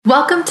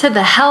Welcome to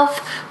the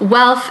Health,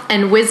 Wealth,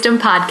 and Wisdom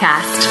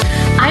Podcast.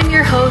 I'm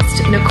your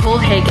host, Nicole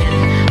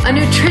Hagan, a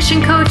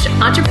nutrition coach,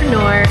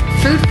 entrepreneur,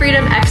 food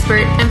freedom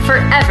expert, and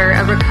forever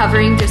a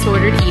recovering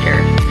disordered eater.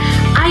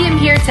 I am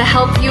here to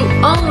help you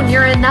own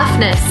your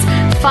enoughness,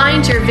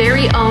 find your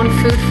very own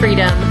food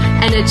freedom,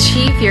 and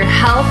achieve your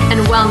health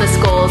and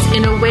wellness goals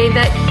in a way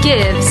that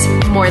gives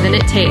more than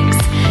it takes.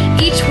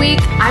 Each week,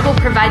 I will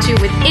provide you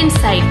with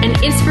insight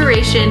and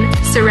inspiration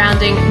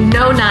surrounding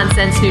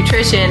no-nonsense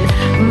nutrition,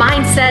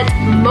 mindset,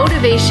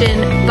 motivation,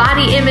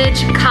 body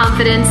image,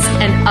 confidence,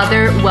 and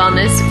other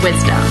wellness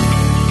wisdom.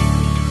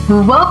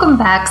 Welcome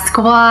back,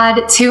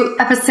 squad, to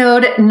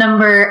episode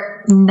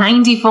number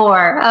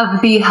 94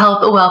 of the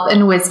Health, Wealth,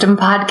 and Wisdom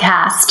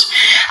podcast.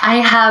 I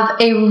have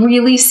a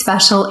really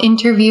special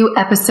interview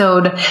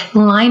episode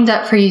lined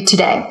up for you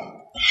today.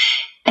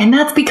 And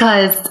that's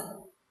because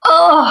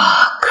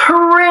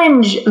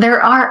cringe.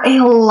 There are a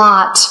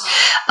lot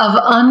of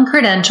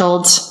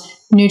uncredentialed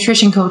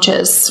nutrition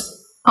coaches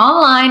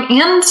online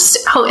and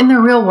out in the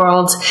real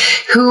world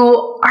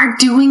who are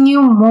doing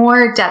you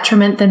more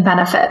detriment than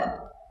benefit.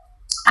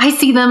 I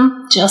see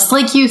them just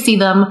like you see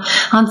them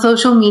on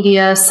social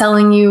media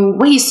selling you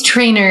waist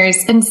trainers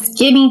and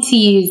skinny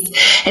teas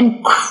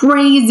and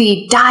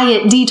crazy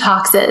diet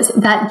detoxes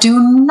that do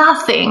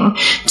nothing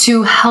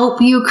to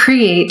help you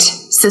create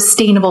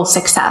sustainable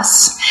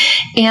success.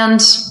 And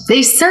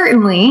they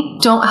certainly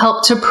don't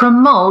help to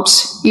promote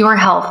your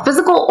health,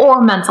 physical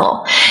or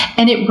mental.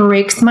 And it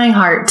breaks my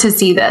heart to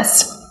see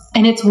this.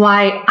 And it's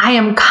why I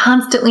am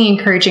constantly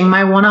encouraging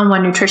my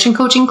one-on-one nutrition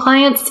coaching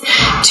clients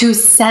to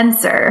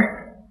censor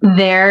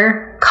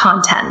their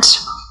content.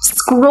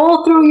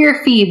 Scroll through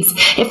your feeds.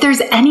 If there's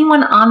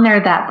anyone on there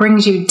that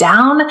brings you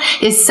down,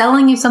 is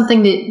selling you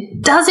something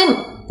that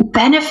doesn't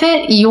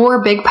benefit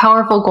your big,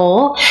 powerful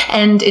goal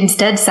and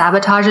instead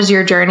sabotages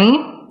your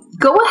journey,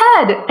 go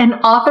ahead and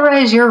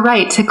authorize your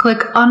right to click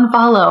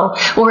unfollow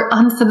or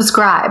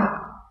unsubscribe.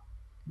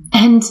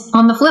 And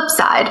on the flip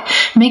side,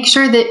 make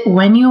sure that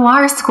when you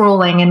are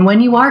scrolling and when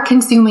you are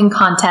consuming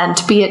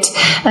content, be it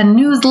a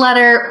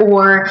newsletter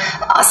or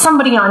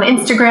somebody on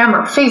Instagram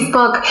or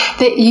Facebook,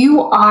 that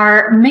you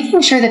are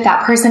making sure that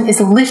that person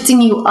is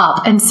lifting you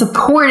up and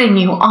supporting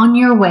you on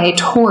your way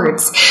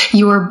towards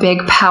your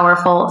big,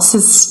 powerful,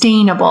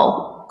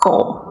 sustainable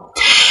goal.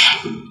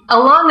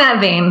 Along that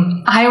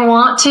vein, I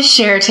want to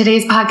share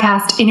today's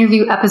podcast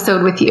interview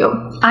episode with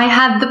you. I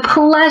had the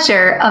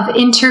pleasure of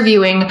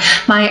interviewing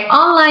my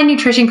online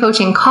nutrition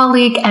coaching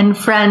colleague and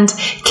friend,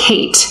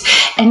 Kate.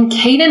 And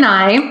Kate and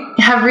I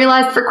have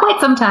realized for quite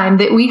some time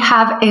that we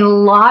have a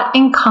lot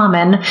in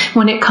common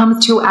when it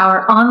comes to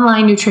our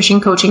online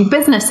nutrition coaching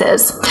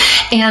businesses.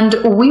 And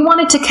we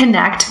wanted to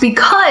connect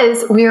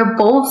because we are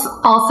both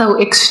also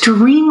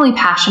extremely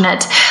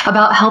passionate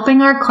about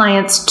helping our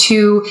clients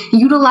to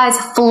utilize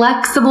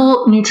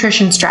flexible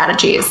nutrition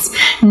strategies.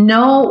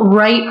 No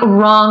right,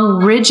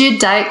 wrong, rigid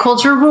diet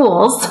culture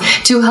rules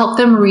to help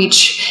them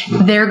reach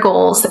their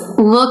goals,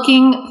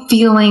 looking,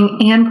 feeling,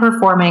 and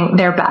performing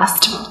their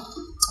best.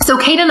 So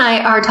Kate and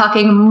I are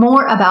talking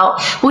more about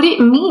what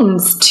it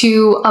means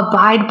to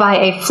abide by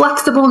a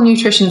flexible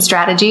nutrition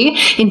strategy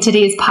in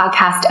today's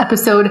podcast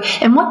episode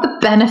and what the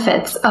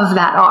benefits of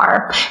that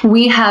are.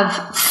 We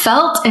have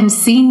felt and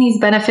seen these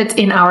benefits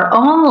in our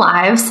own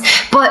lives,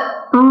 but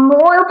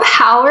more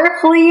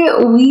powerfully,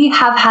 we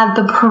have had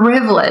the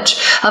privilege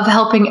of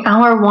helping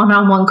our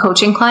one-on-one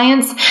coaching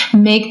clients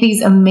make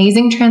these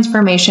amazing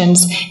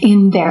transformations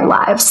in their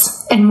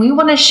lives. And we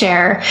want to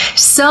share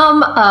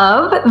some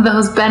of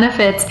those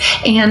benefits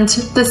and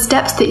the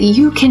steps that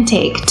you can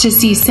take to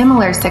see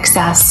similar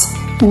success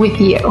with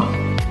you.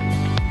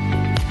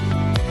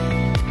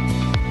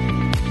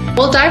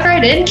 We'll dive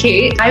right in,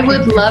 Kate. I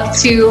would love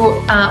to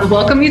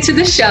welcome you to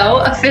the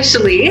show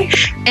officially.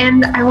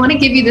 And I want to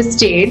give you the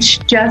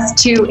stage just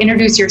to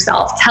introduce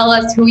yourself. Tell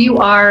us who you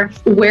are,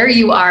 where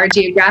you are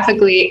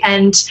geographically,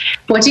 and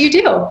what do you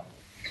do?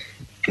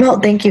 Well,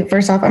 thank you.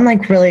 First off, I'm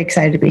really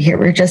excited to be here.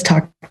 We were just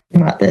talking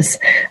about this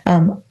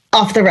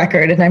off the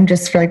record, and I'm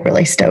just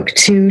really stoked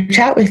to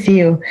chat with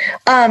you.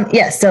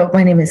 So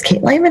my name is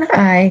Kate Lyman.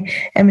 I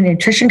am a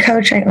nutrition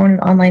coach. I own an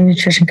online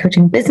nutrition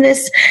coaching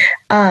business.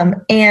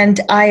 And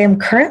I am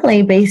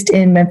currently based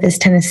in Memphis,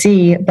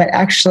 Tennessee, but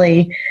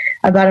actually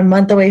about a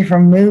month away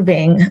from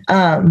moving,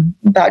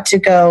 about to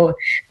go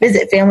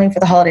visit family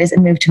for the holidays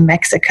and move to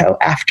Mexico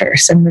after.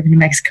 So I'm moving to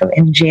Mexico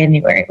in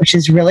January, which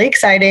is really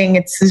exciting.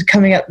 It's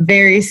coming up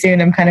very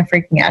soon. I'm kind of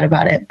freaking out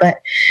about it,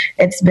 but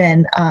it's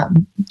been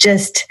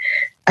just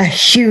a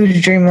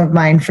huge dream of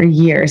mine for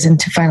years, and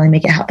to finally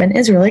make it happen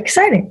is really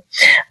exciting.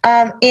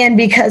 And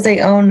because I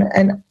own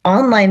an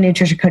online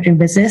nutrition coaching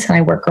business and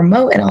I work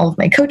remote and all of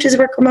my coaches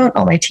work remote,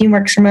 all my team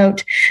works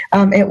remote,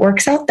 it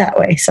works out that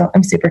way. So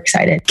I'm super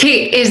excited.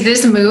 Kate, is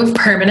this move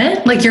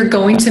permanent? Like you're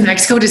going to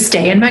Mexico to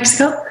stay in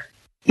Mexico?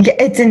 Yeah,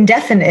 it's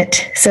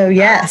indefinite. So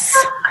yes.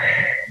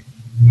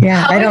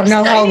 Yeah, I don't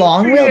know how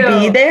long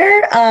we'll be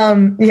there.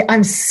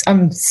 I'm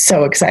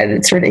so excited.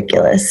 It's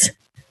ridiculous.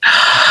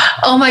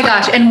 Oh my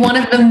gosh. And one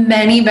of the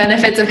many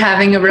benefits of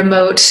having a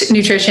remote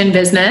nutrition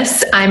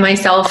business, I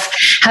myself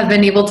have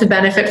been able to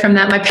benefit from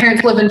that. My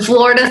parents live in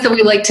Florida, so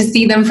we like to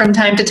see them from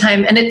time to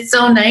time. And it's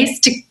so nice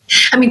to,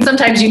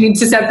 sometimes you need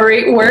to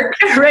separate work,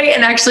 right?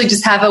 And actually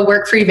just have a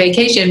work-free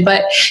vacation.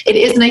 But it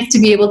is nice to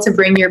be able to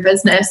bring your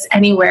business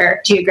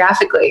anywhere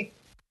geographically.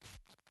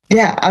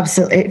 Yeah,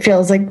 absolutely. It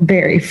feels like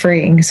very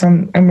freeing. So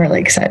I'm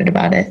really excited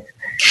about it.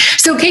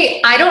 So,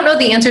 Kate, I don't know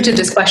the answer to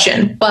this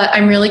question, but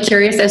I'm really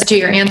curious as to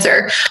your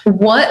answer.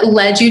 What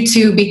led you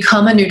to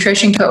become a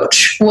nutrition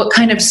coach? What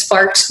kind of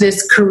sparked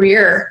this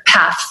career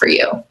path for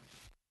you?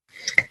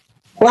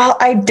 Well,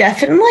 I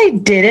definitely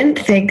didn't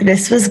think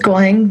this was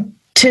going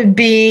to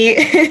be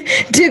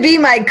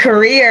my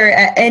career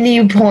at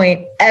any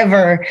point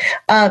ever.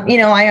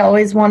 I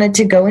always wanted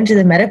to go into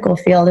the medical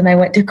field, and I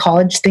went to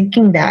college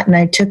thinking that, and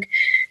I took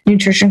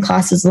nutrition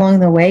classes along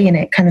the way, and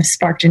it kind of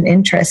sparked an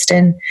interest.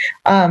 And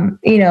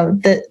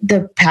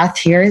the path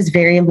here is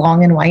very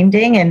long and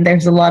winding, and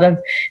there's a lot of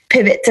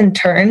pivots and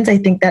turns. I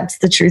think that's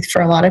the truth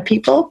for a lot of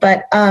people.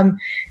 But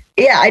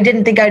I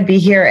didn't think I'd be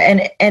here,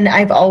 and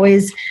I've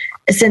always,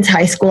 since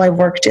high school, I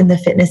worked in the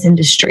fitness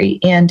industry,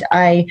 and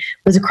I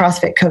was a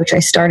CrossFit coach. I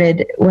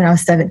started when I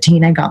was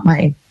 17. I got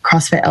my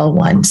CrossFit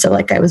L1. So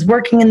I was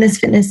working in this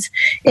fitness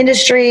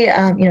industry,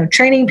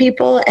 training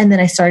people. And then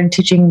I started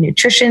teaching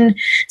nutrition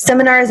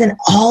seminars, and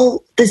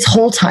all this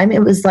whole time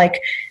it was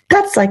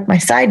that's my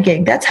side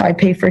gig. That's how I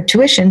pay for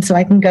tuition, so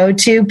I can go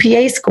to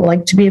PA school,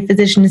 to be a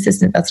physician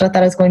assistant. That's what I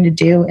thought I was going to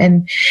do.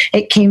 And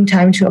it came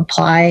time to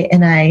apply,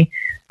 and I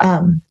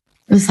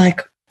was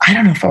like, I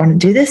don't know if I want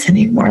to do this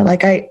anymore.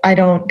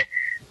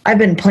 I've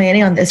been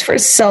planning on this for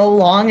so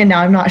long, and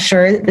now I'm not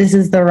sure that this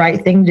is the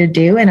right thing to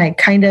do. And I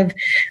kind of,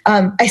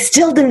 I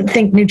still didn't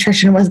think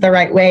nutrition was the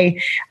right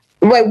way,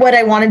 what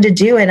I wanted to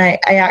do. And I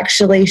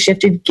actually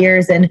shifted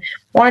gears and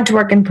wanted to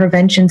work in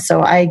prevention.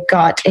 So I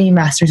got a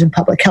master's in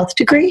public health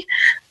degree.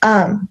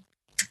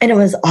 And it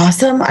was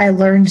awesome. I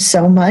learned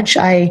so much.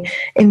 I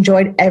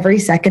enjoyed every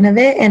second of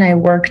it. And I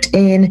worked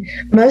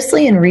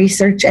mostly in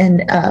research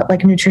and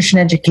nutrition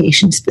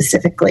education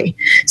specifically.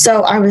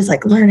 So I was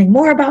learning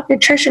more about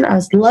nutrition. I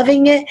was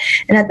loving it.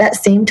 And at that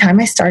same time,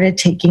 I started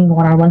taking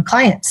one-on-one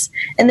clients.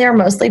 And they were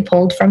mostly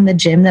pulled from the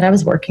gym that I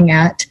was working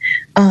at.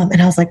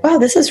 And I was like, wow,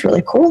 this is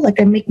really cool.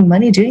 I'm making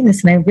money doing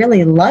this, and I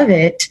really love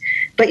it.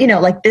 But,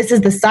 this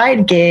is the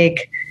side gig.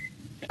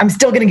 I'm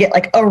still going to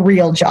get a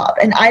real job.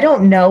 And I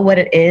don't know what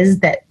it is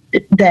that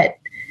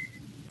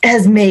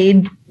has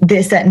made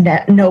this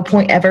at no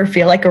point ever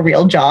feel like a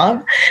real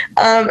job.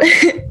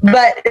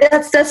 But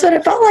that's what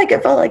it felt like.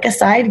 It felt like a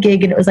side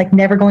gig, and it was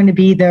never going to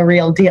be the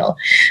real deal.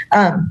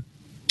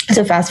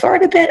 So fast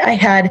forward a bit, I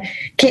had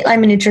Kate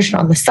Lyman Nutrition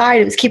on the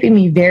side. It was keeping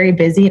me very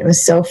busy. It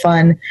was so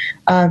fun.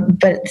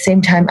 But at the same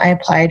time, I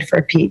applied for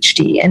a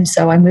PhD. And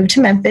so I moved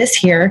to Memphis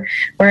here,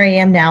 where I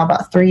am now,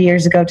 about 3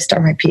 years ago, to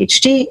start my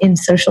PhD in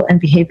social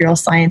and behavioral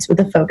science with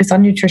a focus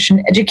on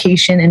nutrition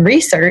education and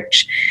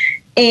research.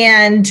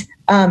 And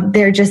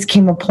there just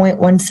came a point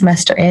one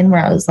semester in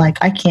where I was like,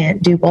 I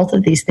can't do both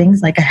of these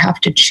things. I have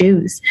to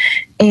choose.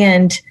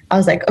 And I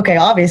was like, okay,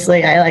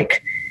 obviously I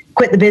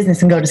quit the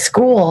business and go to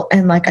school.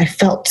 And I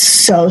felt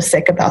so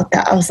sick about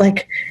that. I was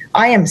like,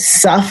 I am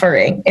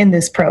suffering in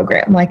this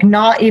program,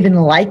 not even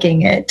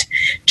liking it,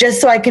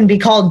 just so I can be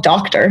called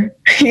doctor,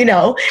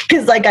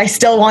 because I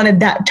still wanted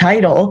that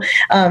title.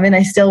 And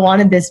I still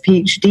wanted this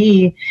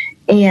PhD.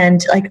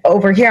 And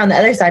over here on the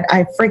other side,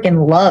 I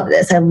freaking love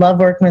this. I love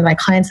working with my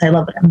clients. I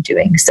love what I'm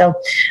doing. So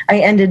I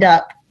ended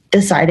up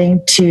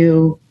deciding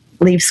to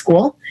leave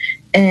school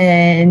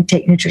and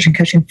take nutrition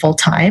coaching full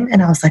time.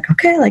 And I was like,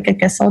 okay, I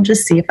guess I'll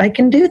just see if I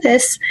can do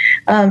this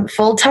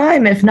full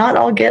time. If not,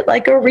 I'll get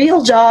a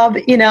real job,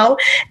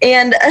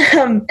 and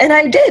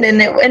I did,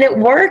 and it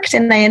worked.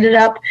 And I ended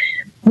up,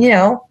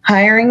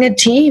 hiring a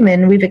team,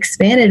 and we've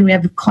expanded, and we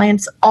have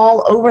clients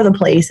all over the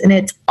place, and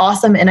it's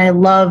awesome. And I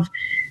love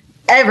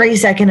every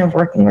second of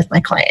working with my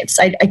clients.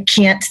 I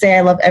can't say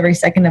I love every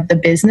second of the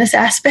business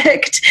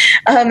aspect.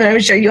 And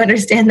I'm sure you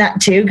understand that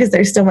too, because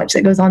there's so much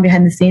that goes on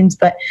behind the scenes.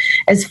 But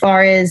as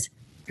far as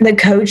the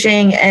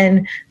coaching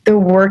and the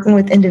working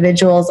with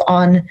individuals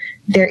on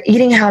their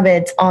eating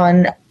habits,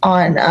 on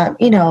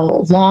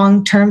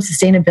long-term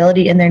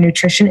sustainability in their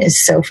nutrition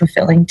is so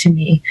fulfilling to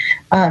me.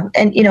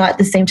 And at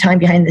the same time,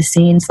 behind the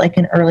scenes,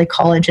 in early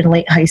college and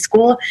late high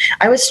school,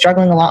 I was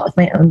struggling a lot with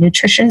my own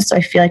nutrition. So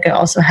I feel like I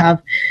also have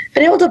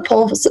been able to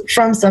pull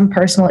from some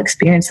personal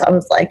experience. I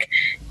was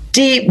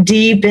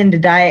deep into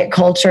diet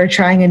culture,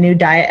 trying a new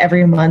diet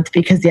every month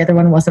because the other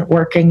one wasn't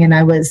working. And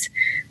I was,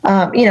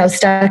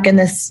 stuck in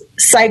this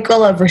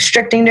cycle of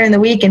restricting during the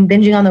week and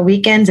binging on the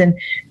weekends and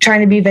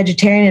trying to be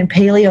vegetarian and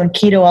paleo and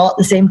keto all at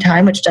the same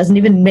time, which doesn't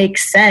even make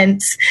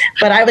sense.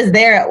 But I was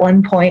there at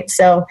one point.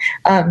 So,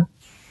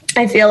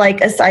 I feel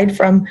like aside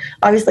from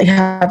obviously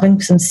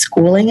having some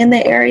schooling in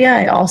the area,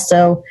 I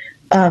also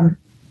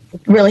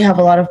really have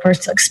a lot of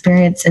personal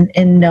experience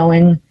in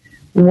knowing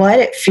what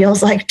it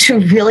feels like to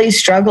really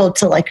struggle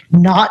to like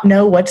not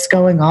know what's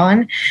going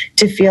on,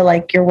 to feel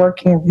like you're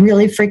working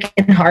really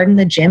freaking hard in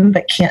the gym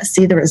but can't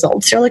see the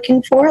results you're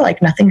looking for,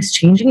 like nothing's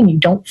changing and you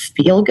don't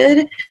feel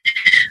good.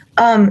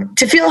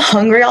 To feel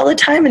hungry all the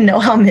time and know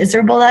how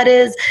miserable that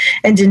is,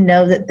 and to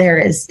know that there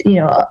is,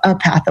 a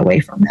path away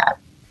from that.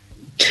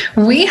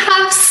 We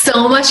have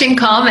so much in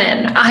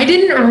common. I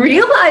didn't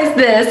realize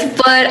this,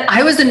 but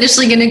I was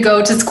initially going to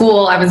go to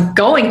school. I was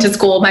going to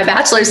school. My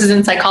bachelor's is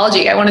in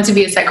psychology. I wanted to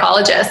be a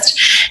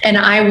psychologist, and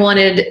I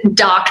wanted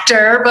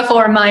doctor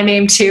before my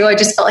name too. I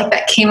just felt like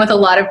that came with a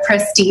lot of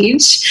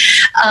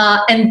prestige.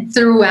 And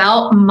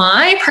throughout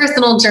my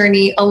personal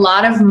journey, a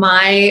lot of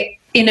my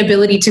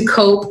inability to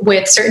cope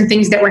with certain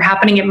things that were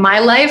happening in my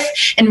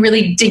life and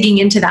really digging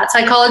into that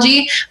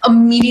psychology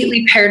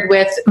immediately paired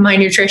with my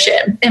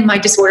nutrition, and my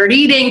disordered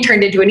eating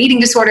turned into an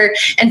eating disorder.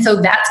 And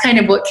so that's kind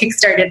of what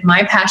kickstarted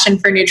my passion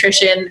for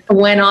nutrition.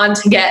 Went on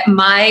to get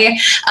my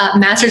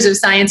master's of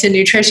science in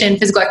nutrition,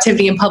 physical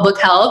activity, and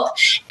public health.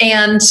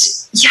 And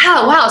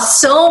yeah, wow,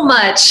 so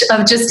much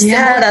of just...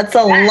 Yeah, that's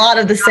a lot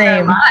of the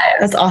same.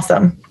 That's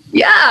awesome.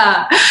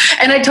 Yeah.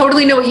 And I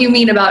totally know what you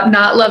mean about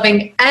not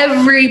loving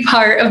every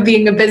part of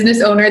being a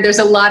business owner. There's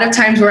a lot of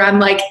times where I'm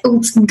like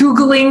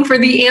Googling for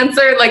the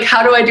answer. Like,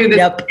 how do I do this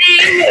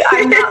thing?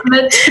 I'm not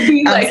meant to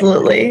be like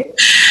Absolutely.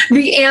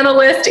 The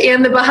analyst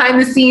and the behind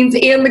the scenes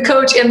and the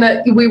coach,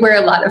 and we wear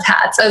a lot of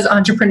hats as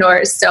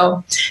entrepreneurs.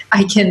 So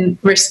I can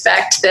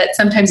respect that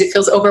sometimes it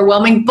feels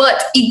overwhelming,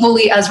 but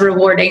equally as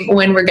rewarding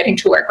when we're getting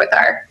to work with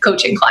our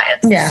coaching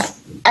clients. Yeah.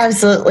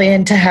 Absolutely.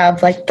 And to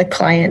have like the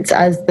clients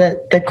as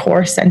the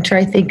core center,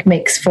 I think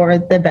makes for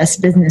the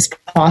best business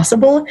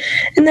possible.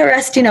 And the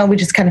rest, we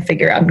just kind of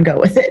figure out and go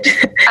with it.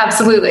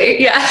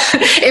 Absolutely. Yeah.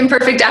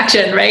 Imperfect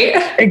action, right?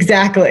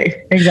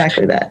 Exactly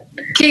that.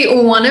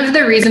 Kate, one of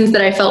the reasons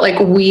that I felt like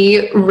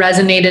we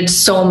resonated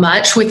so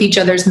much with each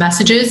other's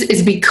messages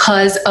is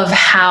because of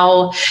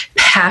how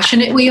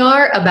passionate we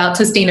are about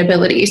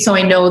sustainability. So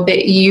I know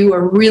that you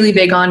are really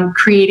big on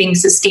creating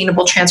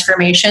sustainable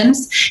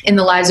transformations in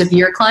the lives of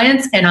your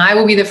clients. And I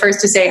will be the first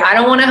to say, I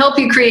don't want to help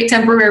you create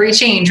temporary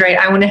change, right?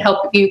 I want to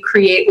help you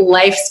create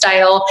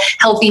lifestyle,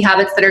 healthy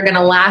habits that are going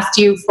to last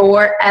you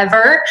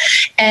forever.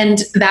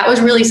 And that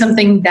was really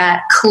something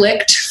that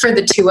clicked for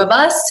the two of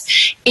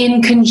us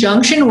in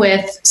conjunction with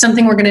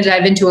something we're going to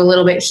dive into a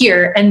little bit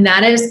here. And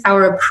that is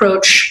our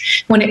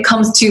approach when it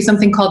comes to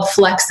something called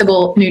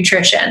flexible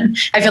nutrition.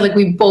 I feel like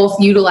we both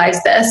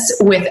utilize this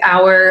with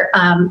our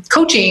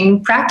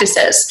coaching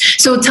practices.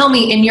 So tell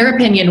me, in your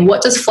opinion,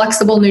 what does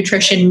flexible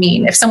nutrition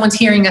mean? If someone's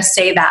hearing us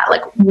say that,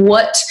 like,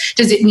 what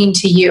does it mean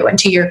to you and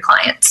to your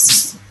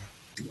clients?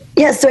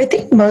 Yeah, so I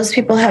think most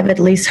people have at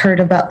least heard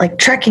about like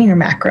tracking your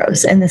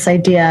macros and this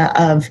idea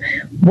of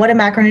what a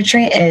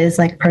macronutrient is,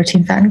 like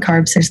protein, fat, and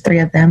carbs. There's 3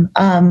 of them,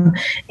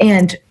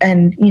 and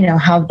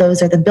how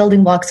those are the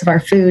building blocks of our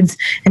foods.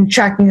 And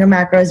tracking your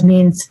macros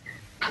means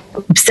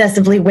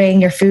obsessively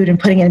weighing your food and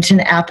putting it into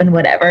an app and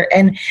whatever.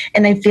 And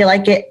I feel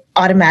like it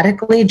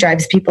automatically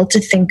drives people to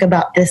think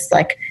about this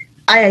like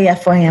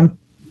IIFYM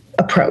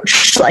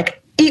approach, like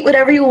eat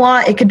whatever you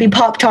want. It could be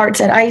Pop-Tarts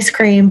and ice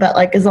cream, but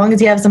like as long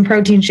as you have some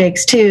protein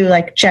shakes too,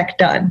 like check,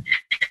 done.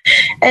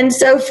 And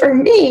so for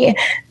me,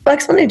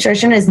 flexible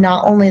nutrition is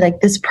not only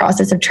like this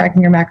process of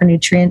tracking your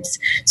macronutrients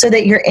so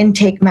that your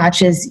intake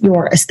matches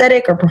your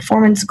aesthetic or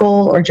performance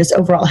goal or just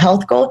overall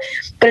health goal,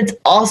 but it's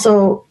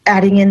also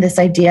adding in this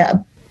idea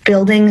of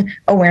building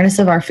awareness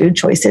of our food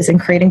choices and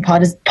creating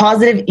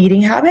positive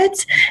eating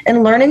habits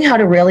and learning how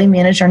to really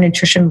manage our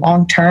nutrition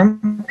long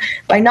term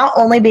by not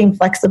only being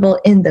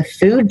flexible in the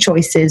food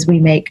choices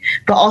we make,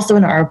 but also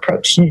in our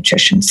approach to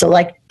nutrition. So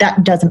like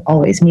that doesn't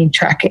always mean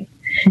tracking.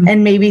 Mm-hmm.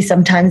 And maybe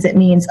sometimes it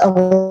means a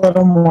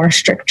little more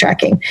strict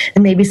tracking.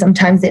 And maybe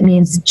sometimes it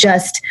means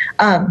just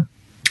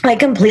like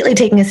completely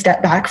taking a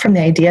step back from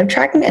the idea of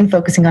tracking and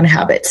focusing on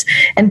habits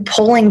and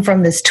pulling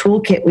from this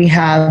toolkit we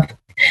have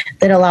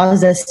that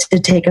allows us to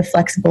take a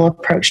flexible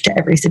approach to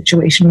every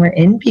situation we're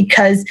in,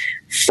 because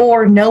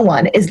for no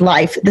one is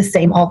life the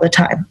same all the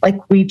time. Like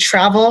we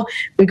travel,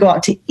 we go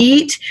out to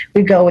eat,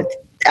 we go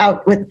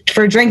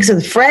for drinks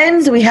with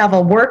friends, we have a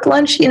work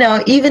lunch,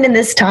 even in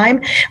this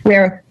time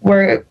where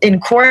we're in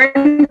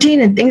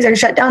quarantine and things are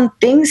shut down,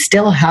 things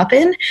still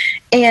happen,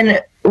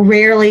 and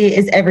rarely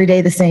is every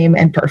day the same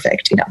and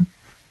perfect,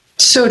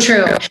 So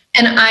true.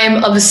 And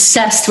I'm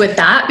obsessed with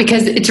that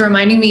because it's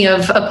reminding me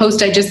of a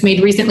post I just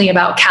made recently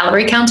about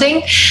calorie counting.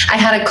 I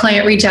had a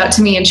client reach out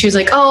to me and she was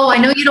like, oh, I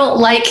know you don't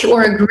like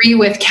or agree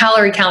with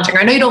calorie counting, or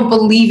I know you don't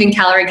believe in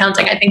calorie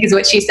counting, I think is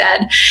what she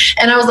said.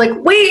 And I was like,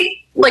 wait,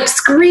 like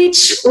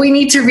screech, we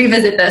need to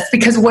revisit this,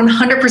 because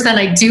 100%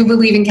 I do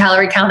believe in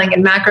calorie counting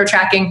and macro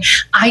tracking.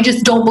 I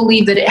just don't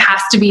believe that it has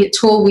to be a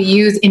tool we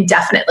use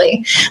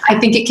indefinitely. I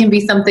think it can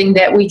be something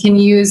that we can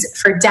use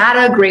for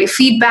data, great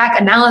feedback,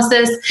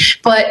 analysis,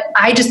 but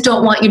I just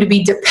don't want you to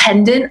be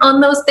dependent on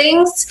those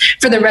things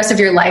for the rest of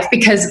your life,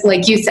 because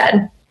like you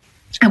said,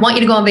 I want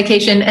you to go on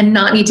vacation and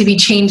not need to be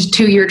chained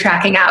to your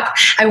tracking app.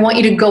 I want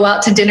you to go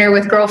out to dinner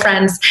with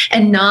girlfriends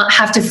and not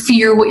have to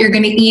fear what you're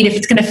going to eat if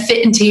it's going to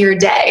fit into your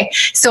day.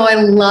 So I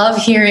love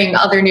hearing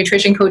other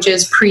nutrition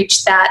coaches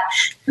preach that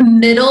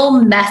middle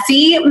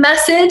messy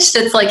message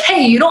that's like,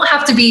 hey, you don't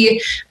have to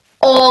be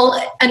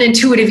all an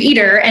intuitive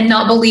eater and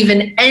not believe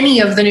in any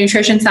of the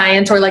nutrition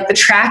science or like the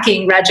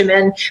tracking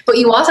regimen, but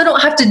you also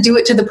don't have to do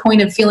it to the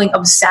point of feeling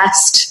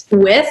obsessed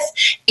with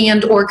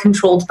and or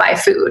controlled by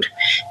food.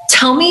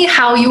 Tell me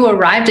how you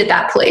arrived at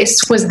that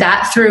place. Was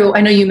that through,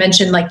 I know you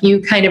mentioned like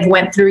you kind of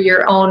went through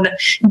your own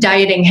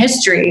dieting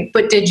history,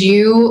 but did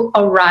you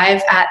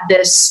arrive at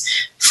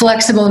this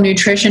flexible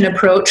nutrition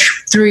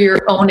approach through your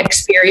own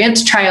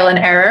experience, trial and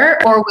error,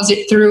 or was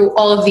it through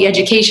all of the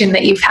education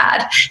that you've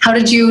had? How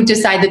did you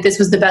decide that this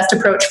was the best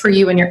approach for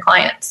you and your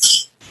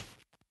clients?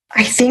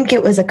 I think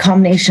it was a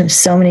combination of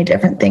so many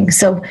different things.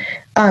 So,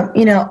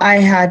 I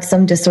had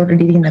some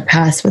disordered eating in the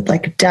past with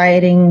like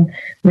dieting,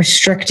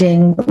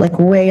 restricting, like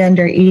way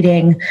under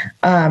eating.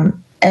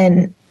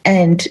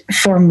 And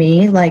for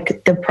me,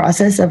 like the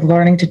process of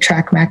learning to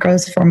track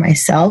macros for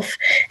myself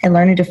and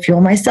learning to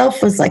fuel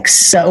myself was like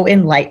so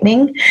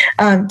enlightening,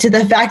 to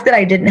the fact that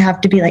I didn't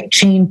have to be like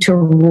chained to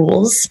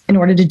rules in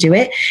order to do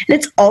it. And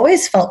it's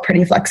always felt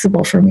pretty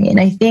flexible for me. And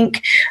I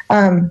think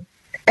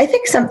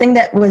something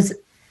that was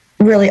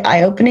really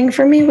eye-opening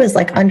for me was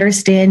like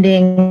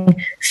understanding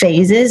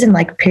phases and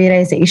like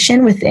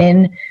periodization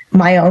within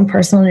my own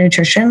personal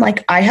nutrition.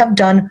 Like I have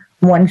done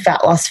one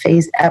fat loss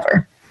phase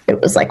ever. It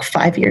was like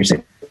 5 years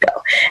ago.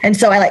 And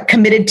so I like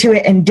committed to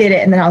it and did it.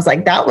 And then I was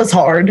like, that was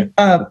hard.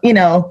 I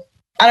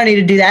don't need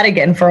to do that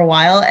again for a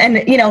while. And,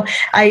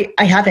 I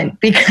haven't,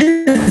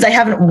 because I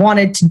haven't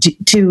wanted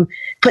to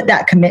put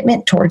that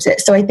commitment towards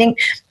it. So I think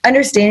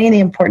understanding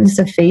the importance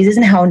of phases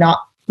and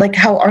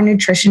how our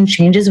nutrition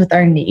changes with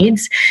our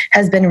needs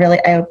has been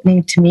really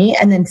eye-opening to me.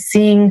 And then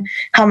seeing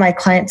how my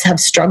clients have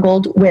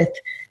struggled with,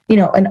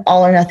 an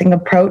all or nothing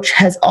approach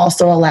has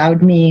also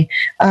allowed me,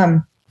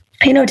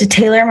 to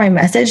tailor my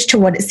message to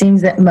what it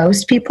seems that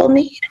most people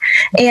need.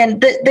 And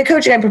the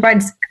coaching I provide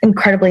is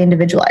incredibly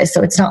individualized.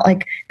 So it's not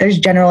like there's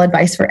general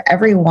advice for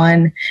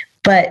everyone,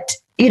 but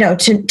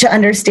to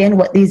understand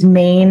what these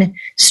main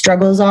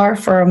struggles are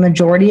for a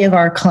majority of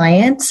our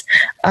clients,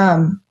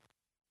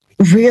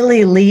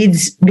 really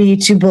leads me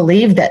to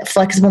believe that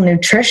flexible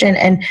nutrition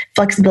and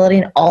flexibility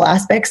in all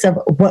aspects of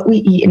what we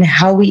eat and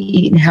how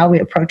we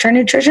approach our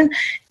nutrition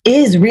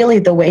is really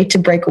the way to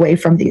break away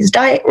from these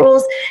diet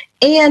rules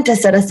and to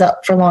set us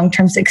up for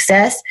long-term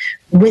success,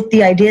 with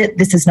the idea that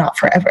this is not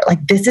forever.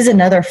 Like this is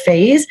another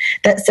phase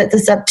that sets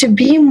us up to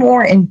be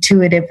more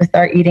intuitive with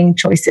our eating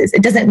choices.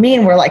 It doesn't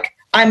mean we're like,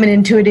 I'm an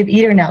intuitive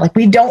eater now. Like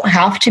we don't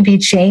have to be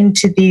chained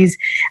to these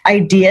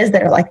ideas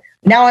that are like,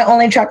 now I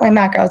only track my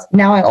macros.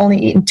 Now I only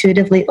eat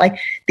intuitively. Like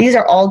these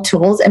are all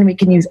tools and we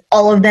can use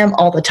all of them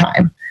all the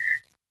time.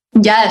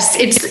 Yes,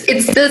 it's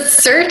the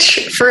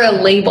search for a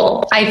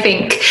label, I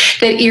think,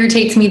 that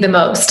irritates me the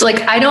most.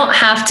 Like, I don't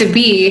have to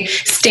be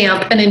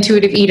stamp an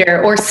intuitive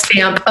eater or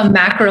stamp a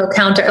macro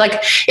counter.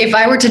 Like, if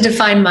I were to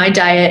define my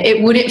diet,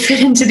 it wouldn't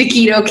fit into the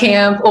keto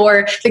camp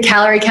or the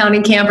calorie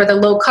counting camp or the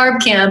low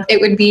carb camp.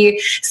 It would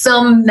be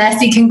some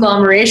messy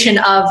conglomeration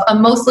of a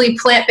mostly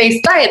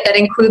plant-based diet that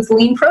includes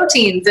lean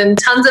proteins and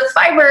tons of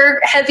fiber,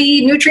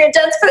 heavy,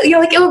 nutrient-dense food.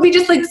 Like, it would be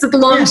just like this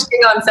long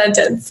string-on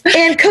sentence.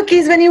 And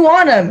cookies when you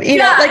want them. You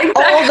know, like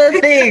exactly. All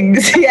the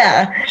things.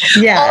 Yeah.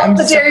 All I'm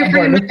the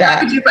dairy-free with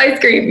packages ice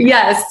cream.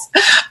 Yes.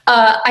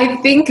 I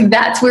think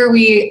that's where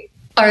we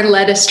are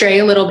led astray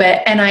a little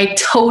bit. And I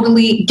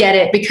totally get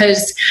it,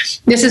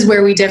 because this is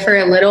where we differ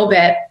a little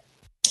bit,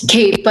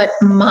 Kate, but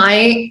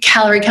my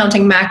calorie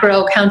counting,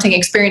 macro counting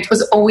experience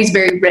was always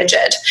very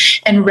rigid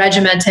and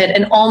regimented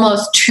and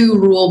almost too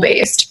rule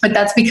based. But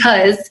that's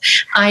because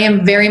I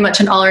am very much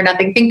an all or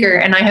nothing thinker,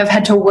 and I have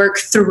had to work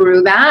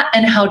through that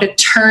and how to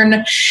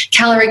turn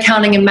calorie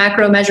counting and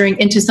macro measuring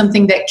into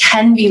something that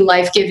can be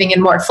life-giving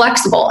and more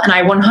flexible. And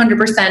I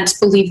 100%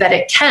 believe that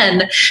it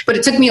can, but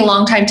it took me a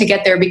long time to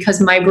get there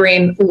because my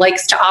brain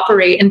likes to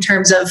operate in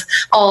terms of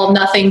all,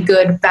 nothing,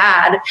 good,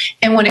 bad.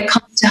 And when it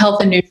comes to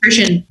health and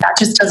nutrition, that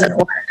just doesn't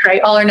work,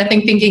 right? All or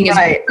nothing thinking is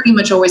pretty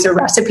much always a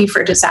recipe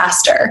for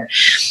disaster.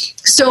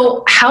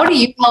 So how do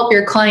you help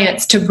your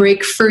clients to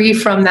break free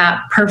from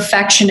that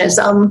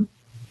perfectionism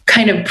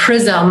kind of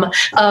prism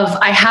of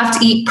I have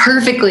to eat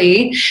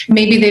perfectly?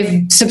 Maybe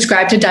they've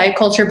subscribed to diet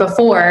culture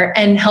before,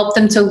 and help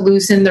them to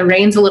loosen the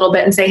reins a little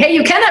bit and say, hey,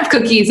 you can have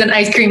cookies and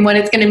ice cream when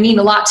it's going to mean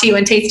a lot to you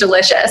and taste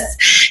delicious.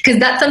 Because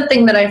that's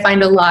something that I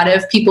find a lot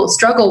of people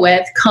struggle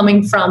with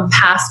coming from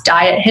past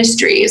diet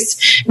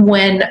histories.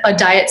 When a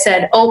diet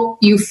said, oh,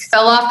 you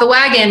fell off the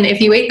wagon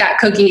if you ate that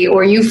cookie,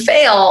 or you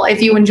fail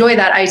if you enjoy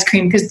that ice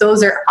cream, because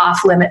those are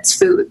off limits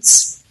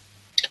foods.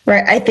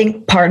 Right. I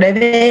think part of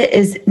it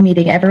is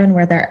meeting everyone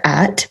where they're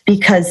at,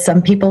 because some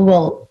people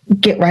will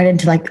get right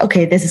into like,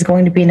 okay, this is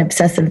going to be an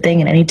obsessive thing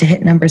and I need to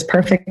hit numbers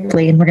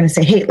perfectly. And we're going to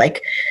say, hey,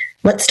 like,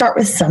 let's start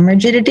with some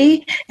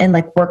rigidity and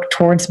like work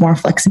towards more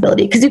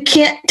flexibility. Because you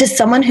can't, to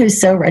someone who's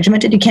so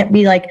regimented, you can't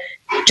be like,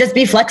 just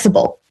be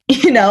flexible.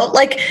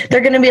 like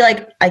they're going to be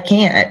like, I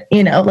can't,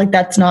 like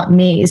that's not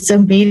me. So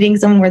meeting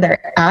someone where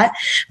they're at,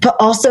 but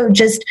also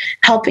just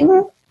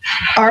helping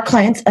our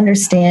clients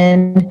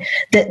understand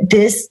that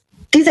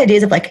these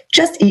ideas of like,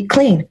 just eat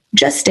clean,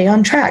 just stay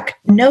on track,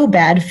 no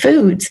bad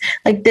foods,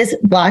 like this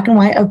black and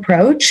white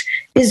approach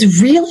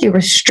is really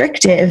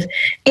restrictive,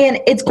 and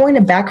it's going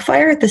to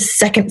backfire the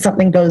second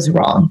something goes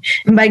wrong.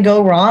 And by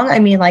go wrong, I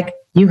mean like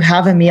you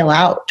have a meal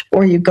out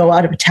or you go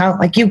out of town,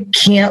 like you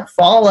can't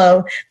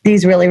follow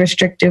these really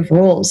restrictive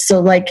rules.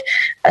 So like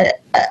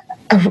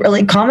a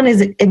really common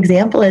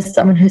example is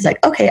someone who's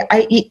like, okay,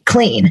 I eat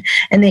clean,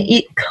 and they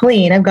eat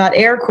clean. I've got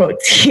air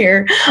quotes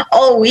here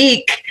all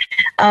week.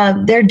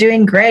 They're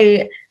doing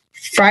great.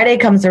 Friday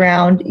comes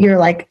around, you're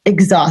like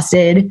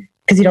exhausted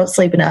because you don't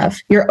sleep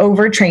enough. You're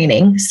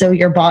overtraining. So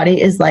your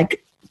body is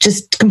like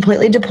just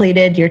completely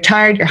depleted. You're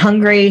tired, you're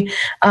hungry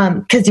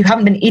because you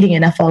haven't been eating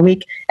enough all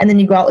week. And then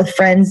you go out with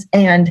friends,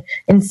 and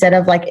instead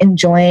of like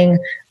enjoying,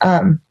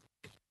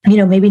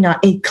 maybe not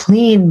a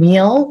clean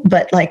meal,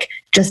 but like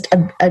just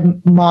a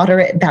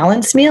moderate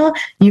balanced meal,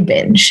 you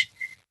binge.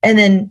 And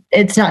then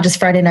it's not just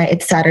Friday night,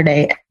 it's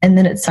Saturday, and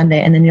then it's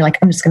Sunday. And then you're like,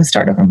 I'm just going to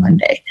start over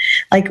Monday.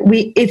 Like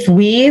if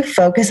we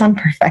focus on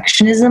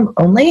perfectionism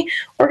only,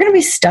 we're going to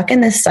be stuck in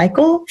this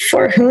cycle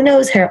for who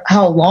knows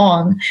how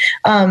long.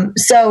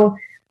 So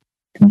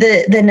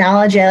the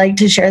analogy I like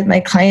to share with my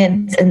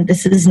clients, and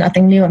this is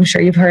nothing new, I'm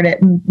sure you've heard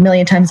it a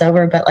million times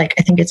over, but like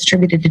I think it's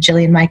attributed to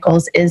Jillian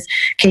Michaels, is,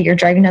 okay, you're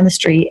driving down the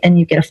street and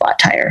you get a flat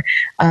tire.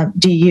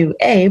 Do you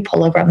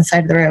pull over on the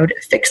side of the road,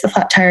 fix the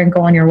flat tire and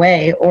go on your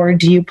way? Or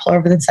do you pull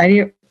over on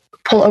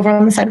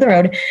the side of the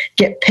road,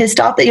 get pissed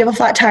off that you have a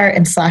flat tire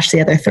and slash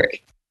the other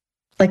three?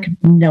 Like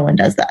no one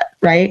does that,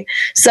 right?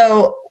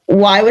 So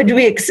why would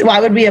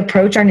we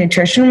approach our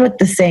nutrition with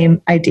the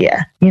same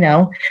idea,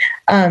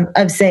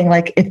 of saying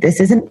like, if this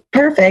isn't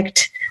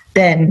perfect,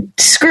 then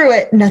screw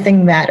it,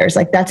 nothing matters.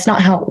 Like that's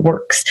not how it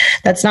works.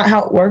 That's not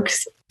how it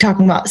works,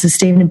 talking about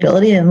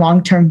sustainability and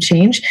long-term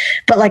change,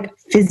 but like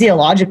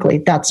physiologically,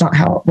 that's not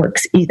how it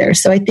works either.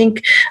 So I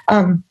think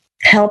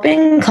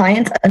helping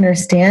clients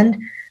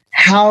understand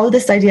how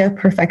this idea of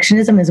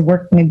perfectionism is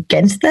working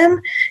against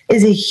them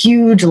is a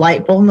huge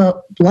light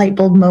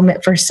bulb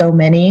moment for so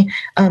many,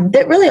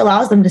 that really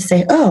allows them to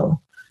say, oh,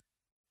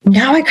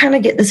 now I kind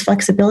of get this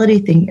flexibility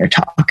thing you're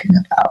talking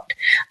about.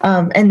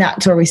 And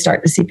that's where we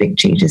start to see big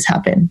changes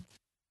happen.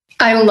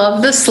 I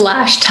love the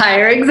slash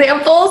tire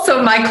example.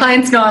 So my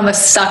clients know I'm a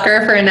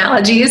sucker for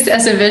analogies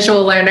as a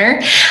visual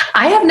learner.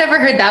 I have never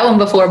heard that one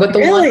before, but the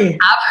one I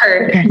have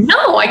heard,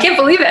 no, I can't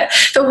believe it.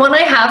 The one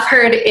I have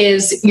heard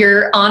is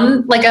you're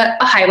on like a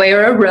highway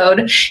or a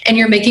road and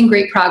you're making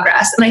great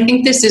progress. And I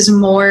think this is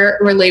more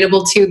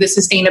relatable to the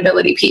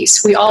sustainability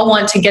piece. We all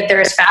want to get there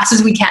as fast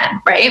as we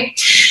can,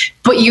 right?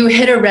 But you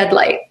hit a red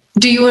light.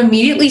 Do you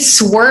immediately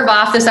swerve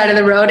off the side of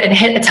the road and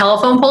hit a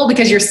telephone pole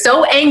because you're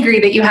so angry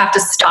that you have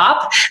to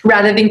stop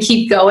rather than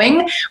keep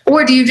going?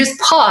 Or do you just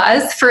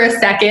pause for a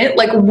second,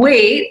 like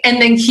wait, and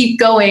then keep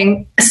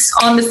going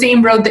on the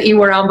same road that you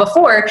were on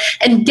before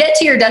and get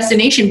to your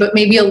destination, but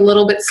maybe a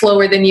little bit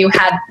slower than you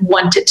had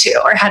wanted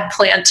to or had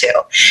planned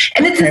to?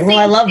 And it's okay, well,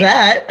 I love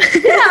that.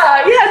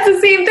 yeah, it's the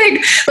same thing.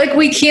 Like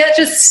we can't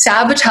just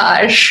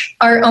sabotage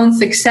our own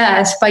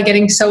success by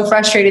getting so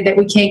frustrated that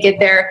we can't get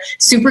there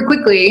super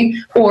quickly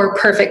or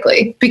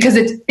perfectly, because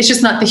it's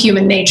just not the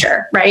human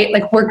nature, right?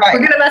 Like we're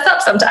going to mess up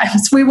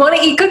sometimes. We want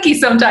to eat cookies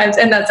sometimes,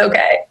 and that's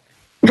okay.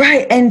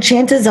 Right. And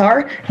chances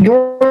are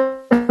you're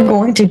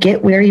going to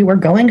get where you were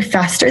going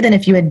faster than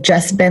if you had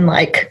just been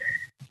like,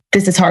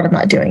 this is hard, I'm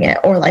not doing it.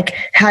 Or like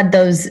had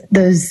those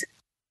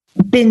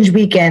binge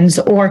weekends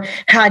or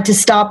had to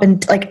stop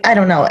and like, I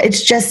don't know.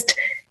 It's just,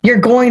 you're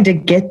going to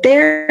get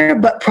there,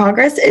 but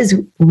progress is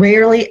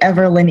rarely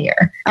ever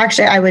linear.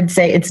 Actually, I would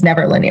say it's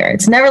never linear.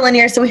 It's never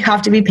linear. So we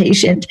have to be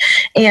patient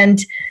and,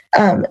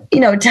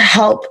 to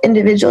help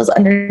individuals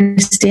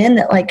understand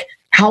that, like,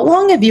 how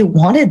long have you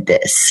wanted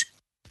this?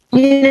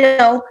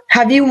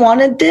 Have you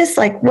wanted this?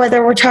 Like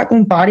whether we're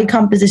talking body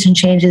composition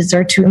changes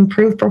or to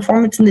improve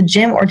performance in the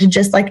gym or to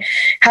just like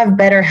have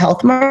better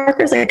health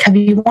markers, like have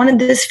you wanted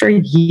this for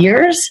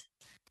years?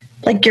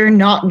 Like you're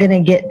not going to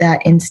get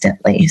that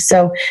instantly.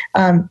 So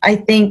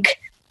I think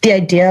the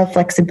idea of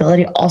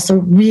flexibility also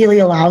really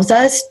allows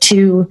us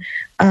to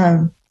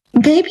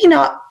maybe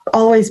not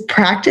always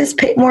practice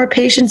more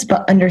patience,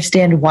 but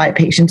understand why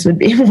patience would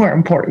be more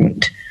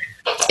important.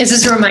 This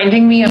is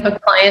reminding me of a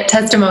client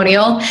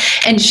testimonial,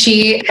 and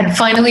she had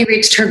finally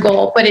reached her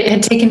goal, but it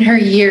had taken her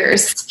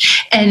years.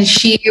 And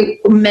she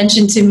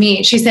mentioned to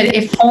me, she said,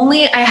 if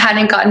only I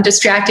hadn't gotten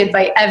distracted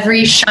by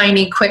every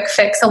shiny quick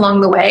fix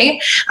along the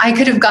way, I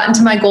could have gotten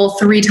to my goal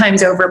 3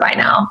 times over by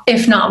now,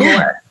 if not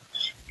more.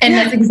 And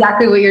that's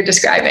exactly what you're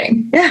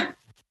describing. Yeah.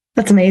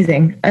 That's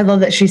amazing. I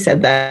love that she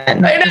said that. I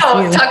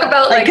know. Talk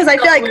about because I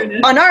feel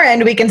like on our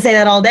end, we can say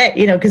that all day,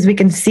 because we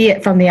can see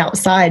it from the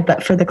outside,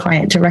 but for the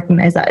client to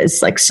recognize that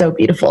is like so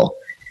beautiful.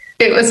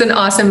 It was an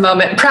awesome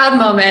moment, proud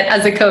moment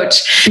as a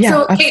coach. Yeah,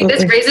 so Kate,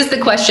 this raises the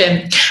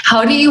question,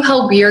 how do you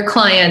help your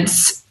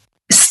clients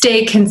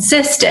stay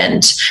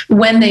consistent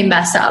when they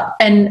mess up.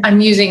 And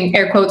I'm using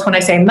air quotes when I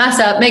say mess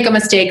up, make a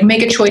mistake,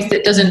 make a choice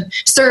that doesn't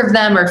serve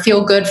them or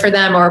feel good for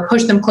them or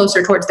push them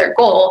closer towards their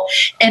goal.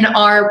 And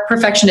our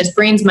perfectionist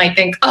brains might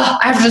think, oh,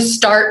 I have to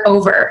start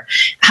over.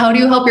 How do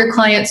you help your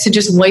clients to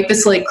just wipe the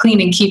slate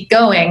clean and keep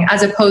going,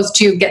 as opposed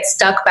to get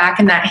stuck back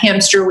in that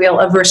hamster wheel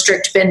of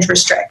restrict, binge,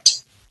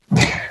 restrict?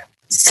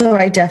 So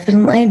I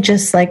definitely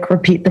just like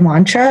repeat the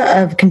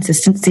mantra of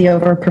consistency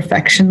over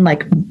perfection,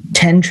 like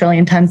 10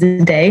 trillion times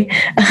a day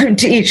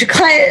to each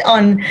client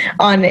on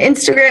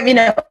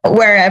Instagram,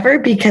 wherever,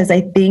 because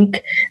I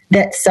think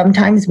that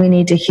sometimes we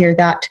need to hear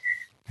that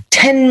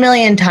 10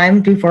 million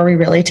times before we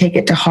really take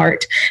it to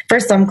heart.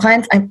 For some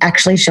clients, I'm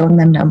actually showing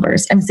them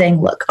numbers. I'm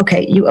saying, look,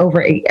 okay, you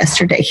overate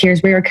yesterday.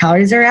 Here's where your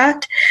calories are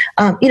at.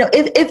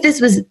 If this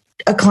was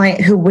a client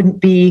who wouldn't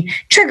be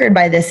triggered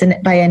by this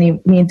and by any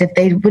means, if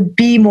they would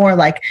be more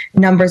like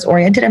numbers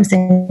oriented, I'm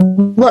saying,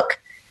 look,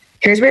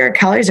 here's where your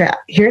calories are at.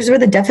 Here's where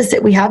the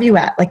deficit we have you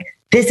at. Like,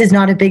 this is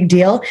not a big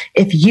deal.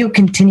 If you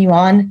continue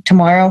on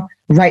tomorrow,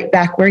 right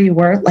back where you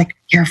were, like,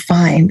 you're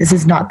fine. This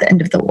is not the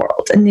end of the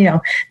world.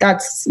 And,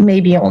 that's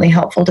maybe only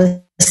helpful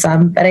to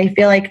some, but I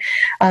feel like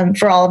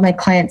for all of my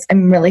clients,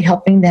 I'm really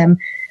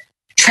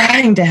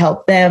trying to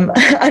help them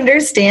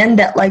understand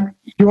that like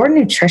your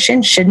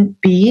nutrition shouldn't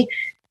be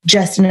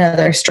just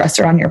another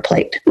stressor on your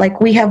plate. Like,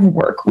 we have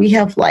work, we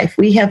have life,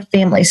 we have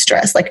family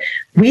stress. Like,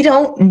 we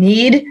don't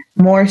need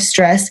more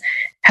stress.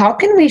 How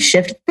can we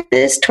shift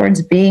this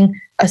towards being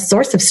a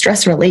source of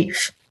stress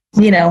relief?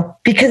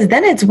 Because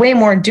then it's way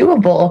more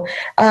doable.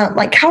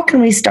 Like, how can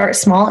we start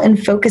small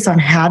and focus on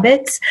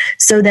habits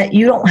so that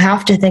you don't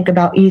have to think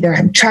about either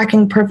I'm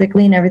tracking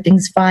perfectly and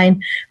everything's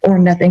fine or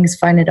nothing's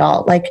fine at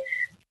all. Like,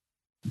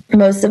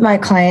 most of my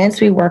clients,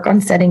 we work on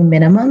setting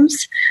minimums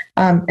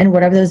and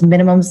whatever those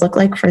minimums look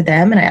like for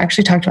them. And I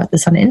actually talked about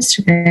this on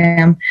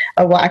Instagram,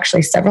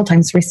 actually several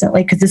times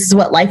recently, because this is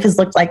what life has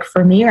looked like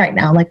for me right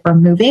now. Like, we're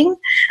moving.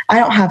 I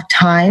don't have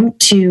time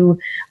to,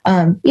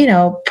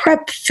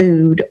 prep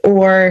food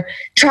or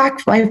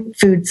track my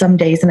food some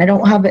days. And I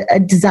don't have a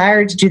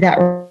desire to do that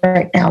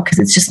right now because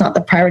it's just not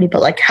the priority.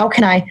 But like, how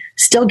can I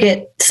still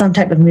get some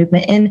type of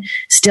movement in,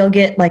 still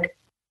get like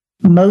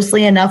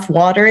mostly enough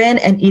water in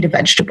and eat a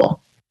vegetable?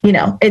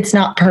 It's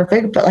not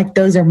perfect, but like,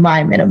 those are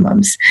my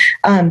minimums,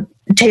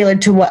 tailored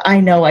to what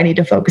I know I need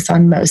to focus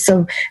on most.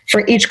 So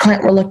for each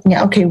client, we're looking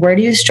at, okay, where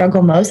do you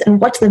struggle most?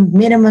 And what's the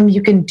minimum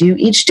you can do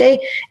each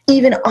day,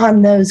 even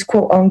on those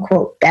quote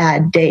unquote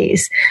bad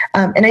days?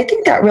 And I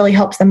think that really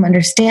helps them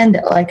understand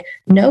that like,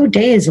 no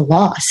day is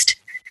lost.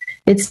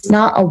 It's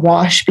not a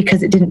wash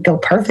because it didn't go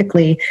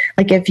perfectly.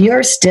 Like, if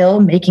you're still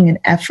making an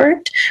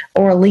effort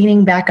or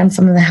leaning back on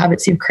some of the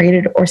habits you've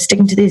created or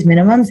sticking to these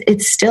minimums,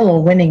 it's still a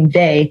winning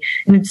day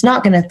and it's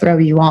not going to throw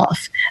you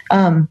off.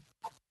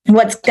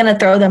 What's going to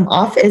throw them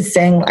off is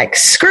saying like,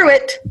 screw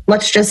it.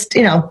 Let's just,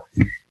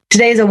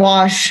 today's a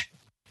wash.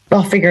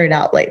 I'll figure it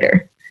out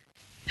later.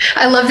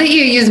 I love that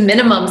you use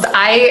minimums.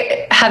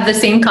 I have the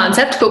same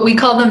concept, but we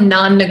call them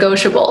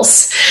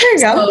non-negotiables. There you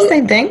go.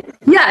 Same thing.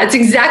 Yeah, it's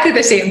exactly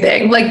the same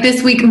thing. Like,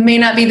 this week may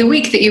not be the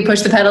week that you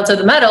push the pedal to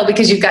the metal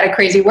because you've got a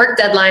crazy work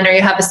deadline or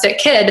you have a sick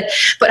kid,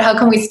 but how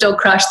can we still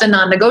crush the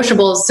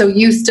non-negotiables so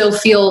you still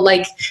feel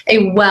like a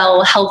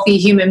healthy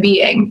human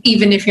being,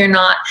 even if you're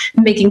not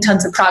making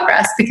tons of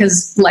progress,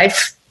 because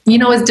life,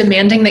 is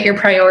demanding that your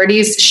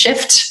priorities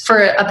shift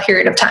for a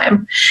period of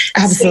time.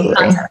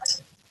 Absolutely.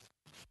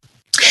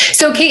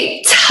 So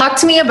Kate, talk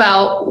to me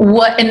about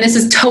and this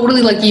is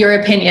totally like your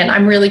opinion,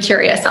 I'm really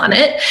curious on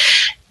it.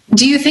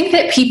 Do you think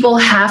that people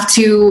have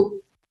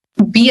to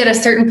be at a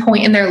certain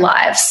point in their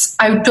lives?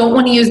 I don't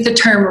want to use the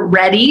term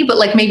ready, but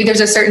like, maybe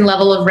there's a certain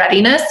level of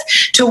readiness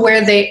to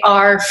where they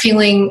are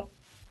feeling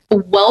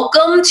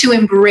welcome to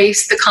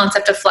embrace the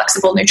concept of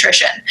flexible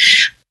nutrition.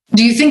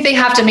 Do you think they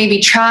have to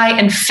maybe try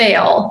and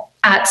fail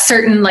at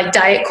certain like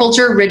diet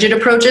culture, rigid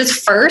approaches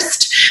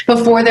first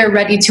before they're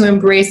ready to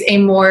embrace a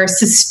more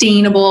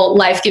sustainable,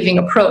 life-giving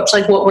approach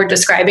like what we're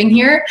describing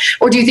here?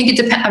 Or do you think it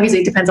depends? Obviously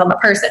it depends on the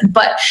person,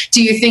 but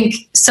do you think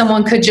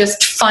someone could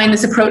just find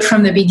this approach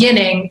from the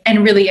beginning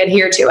and really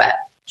adhere to it?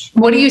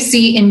 What do you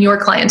see in your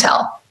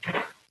clientele?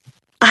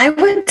 I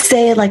would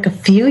say like a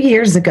few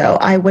years ago,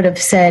 I would have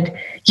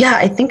said, yeah,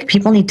 I think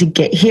people need to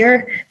get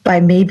here by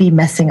maybe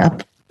messing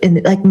up.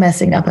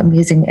 I'm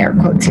using air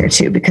quotes here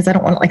too, because I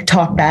don't want to like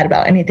talk bad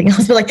about anything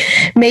else, but like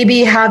maybe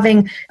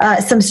having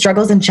some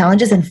struggles and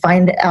challenges and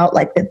find out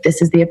like that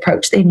this is the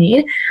approach they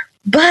need.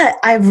 But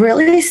I've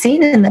really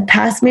seen in the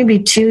past maybe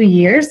 2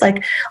 years,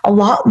 like a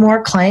lot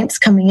more clients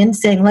coming in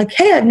saying like,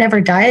 hey, I've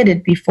never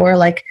dieted before.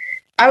 Like,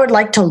 I would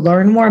like to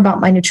learn more about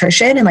my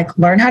nutrition and like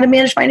learn how to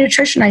manage my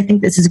nutrition. I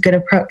think this is a good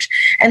approach.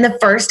 And the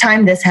first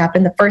time this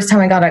happened, the first time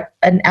I got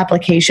an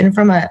application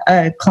from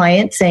a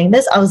client saying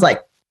this, I was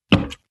like,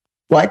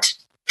 what?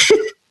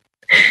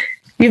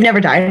 You've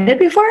never dieted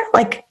before?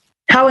 Like,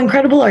 how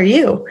incredible are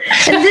you?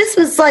 And this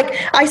was like,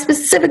 I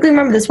specifically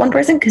remember this one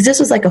person because this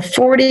was like a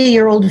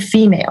 40-year-old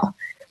female.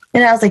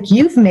 And I was like,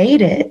 you've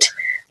made it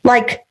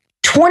like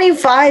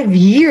 25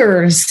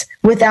 years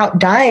without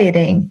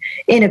dieting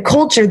in a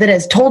culture that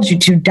has told you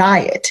to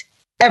diet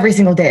every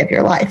single day of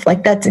your life.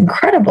 Like, that's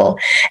incredible.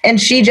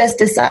 And she just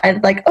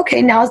decided, like,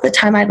 okay, now's the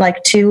time I'd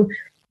like to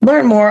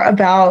learn more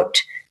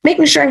about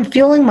making sure I'm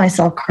fueling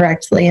myself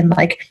correctly. And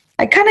like,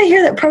 I kind of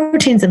hear that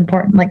protein's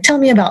important. Like, tell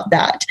me about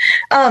that.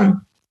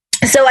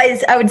 So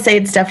I would say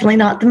it's definitely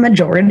not the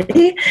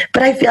majority,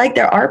 but I feel like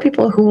there are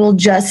people who will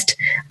just,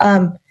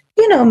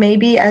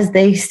 maybe as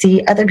they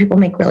see other people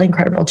make really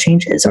incredible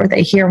changes, or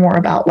they hear more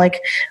about like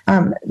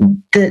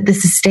the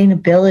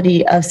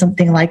sustainability of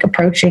something like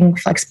approaching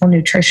flexible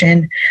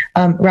nutrition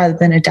rather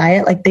than a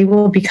diet, like they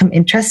will become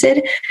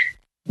interested,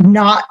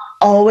 not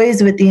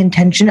always with the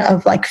intention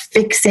of like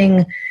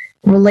fixing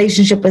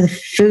relationship with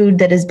food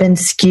that has been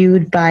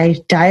skewed by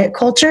diet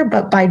culture,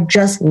 but by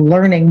just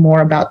learning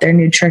more about their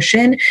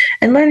nutrition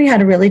and learning how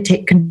to really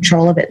take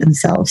control of it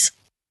themselves.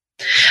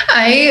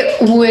 I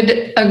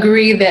would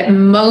agree that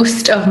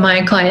most of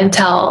my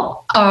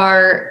clientele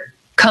are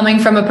coming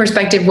from a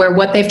perspective where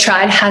what they've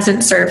tried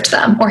hasn't served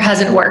them or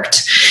hasn't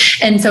worked.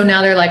 And so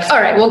now they're like, all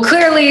right, well,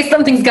 clearly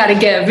something's got to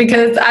give,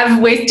 because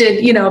I've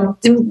wasted,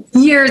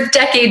 years,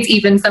 decades,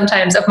 even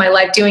sometimes of my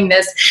life doing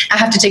this. I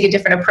have to take a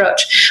different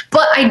approach.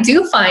 But I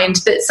do find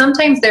that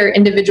sometimes there are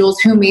individuals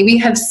who maybe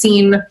have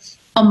seen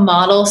a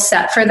model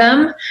set for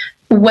them,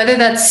 whether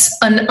that's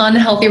an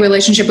unhealthy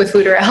relationship with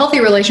food or a healthy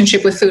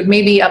relationship with food,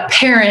 maybe a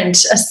parent,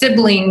 a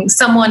sibling,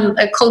 someone,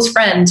 a close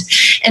friend.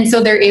 And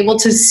so they're able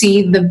to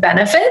see the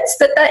benefits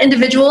that that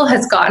individual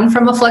has gotten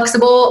from a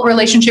flexible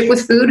relationship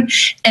with food,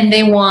 and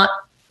they want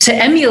to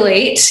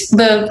emulate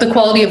the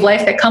quality of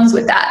life that comes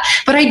with that.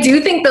 But I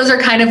do think those are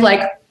kind of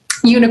like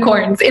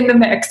unicorns in the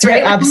mix,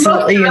 right? Yeah,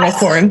 absolutely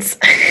unicorns.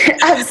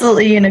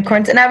 Absolutely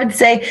unicorns. And I would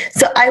say,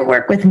 so I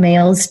work with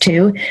males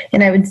too.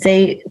 And I would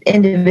say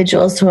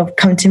individuals who have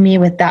come to me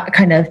with that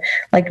kind of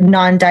like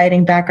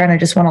non-dieting background, I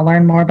just want to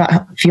learn more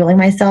about fueling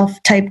myself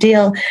type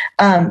deal.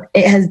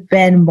 It has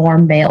been more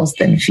males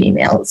than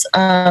females.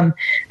 I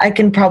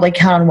can probably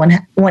count on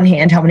one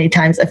hand how many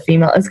times a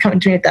female has come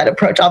to me with that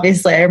approach.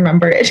 Obviously, I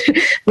remember it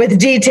with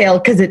detail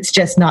because it's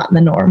just not the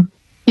norm.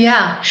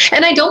 Yeah.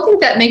 And I don't think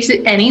that makes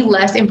it any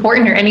less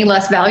important or any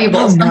less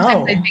valuable. Oh,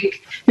 Sometimes no. I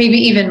think maybe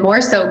even more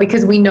so,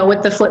 because we know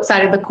what the flip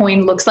side of the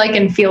coin looks like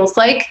and feels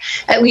like.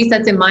 At least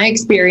that's in my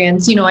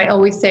experience. I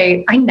always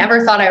say, I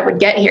never thought I would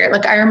get here.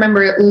 Like, I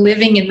remember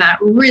living in that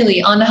really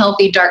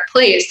unhealthy, dark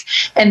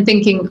place and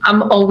thinking,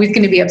 I'm always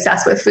going to be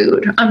obsessed with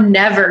food. I'm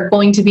never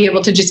going to be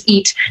able to just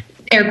eat,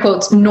 air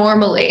quotes,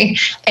 normally.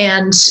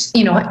 And,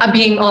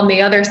 being on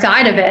the other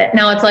side of it,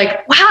 now it's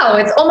like, wow,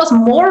 it's almost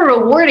more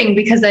rewarding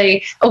because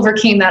I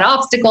overcame that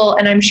obstacle.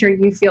 And I'm sure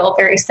you feel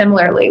very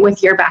similarly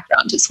with your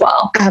background as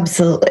well.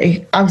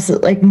 Absolutely.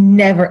 Absolutely. Like,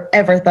 never,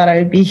 ever thought I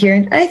would be here.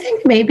 And I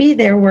think maybe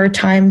there were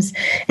times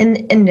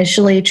in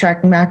initially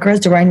tracking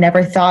macros where I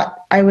never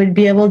thought I would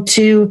be able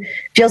to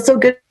feel so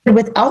good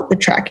without the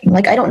tracking.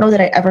 Like, I don't know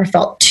that I ever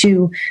felt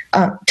too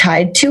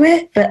tied to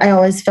it, but I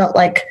always felt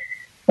like,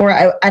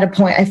 at a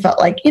point I felt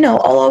like, I'll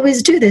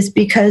always do this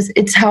because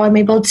it's how I'm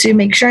able to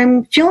make sure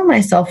I'm fueling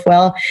myself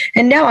well.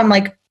 And now I'm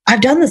like,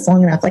 I've done this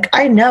long enough. Like,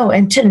 I know,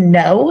 and to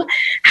know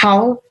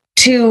how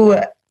to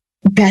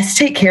best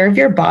take care of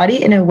your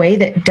body in a way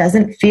that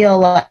doesn't feel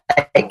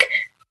like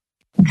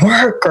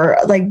work or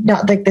like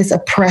not like this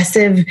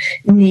oppressive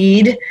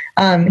need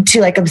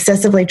to like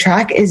obsessively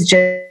track is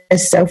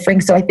just so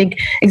freeing. So I think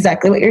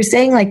exactly what you're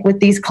saying, like with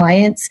these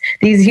clients,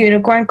 these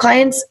unicorn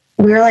clients,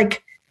 we're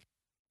like,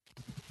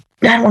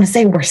 I don't want to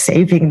say we're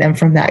saving them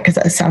from that because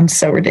that sounds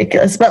so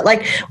ridiculous, but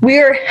like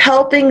we're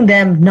helping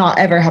them not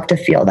ever have to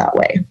feel that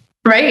way.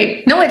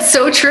 Right. No, it's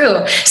so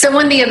true.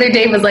 Someone the other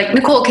day was like,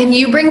 Nicole, can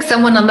you bring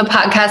someone on the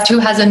podcast who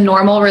has a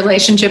normal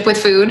relationship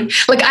with food?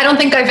 Like, I don't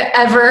think I've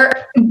ever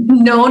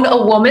known a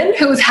woman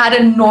who's had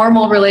a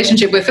normal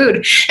relationship with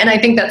food. And I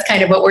think that's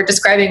kind of what we're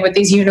describing with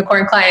these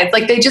unicorn clients.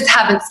 Like, they just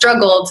haven't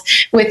struggled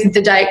with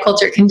the diet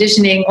culture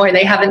conditioning, or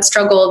they haven't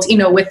struggled,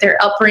 with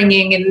their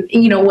upbringing and,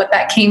 what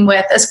that came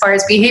with as far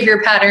as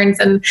behavior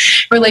patterns and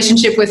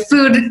relationship with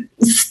food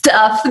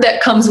stuff that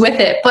comes with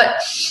it. But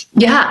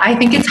yeah, I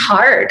think it's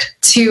hard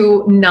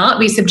to not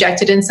be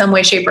subjected in some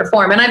way, shape, or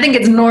form. And I think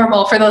it's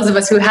normal for those of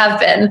us who have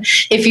been.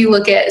 If you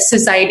look at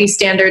society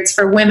standards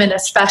for women,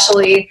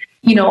 especially,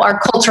 our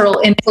cultural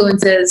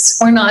influences,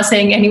 we're not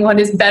saying anyone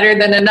is better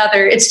than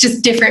another. It's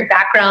just different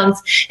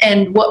backgrounds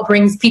and what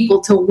brings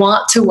people to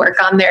want to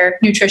work on their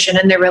nutrition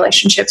and their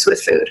relationships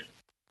with food.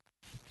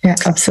 Yeah,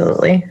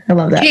 absolutely. I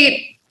love that.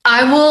 Kate,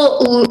 I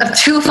will have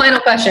two final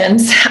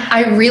questions.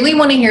 I really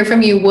want to hear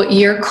from you what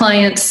your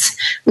clients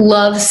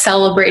love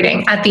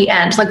celebrating at the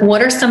end. Like,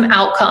 what are some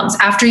outcomes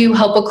after you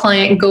help a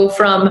client go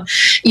from,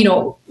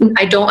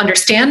 I don't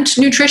understand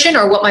nutrition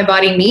or what my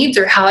body needs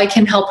or how I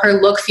can help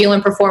her look, feel,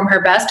 and perform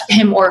her best,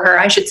 him or her,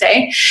 I should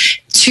say,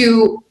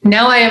 to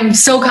now I am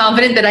so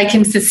confident that I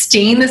can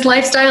sustain this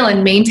lifestyle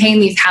and maintain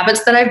these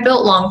habits that I've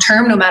built long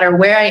term, no matter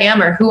where I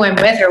am or who I'm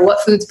with or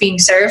what food's being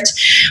served.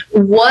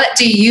 What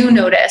do you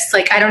notice?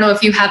 Like, I don't know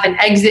if you have an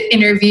exit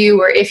interview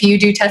or if you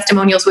do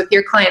testimonials with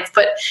your clients,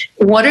 but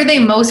what are they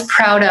most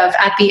proud of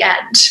at the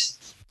end?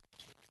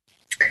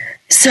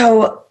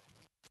 So,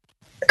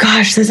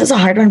 gosh, this is a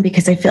hard one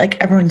because I feel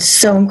like everyone's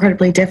so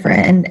incredibly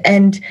different,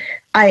 and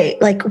I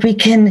like, we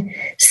can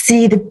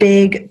see the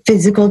big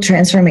physical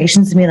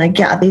transformations and be like,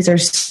 yeah, these are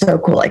so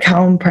cool, like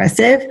how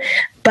impressive.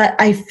 But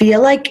I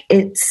feel like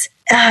it's,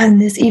 and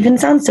this even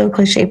sounds so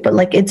cliche, but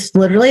like, it's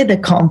literally the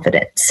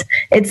confidence.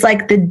 It's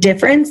like the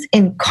difference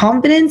in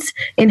confidence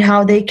in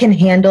how they can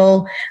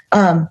handle,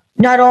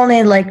 not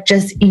only like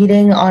just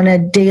eating on a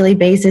daily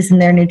basis in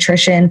their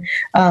nutrition,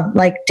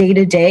 like day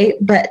to day,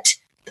 but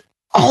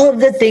all of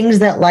the things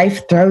that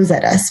life throws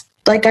at us.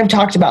 Like I've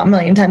talked about a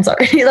million times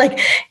already, like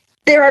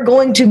there are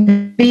going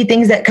to be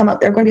things that come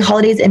up. There are going to be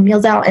holidays and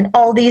meals out and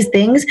all these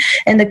things.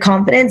 And the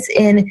confidence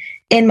in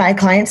my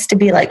clients to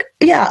be like,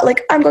 yeah,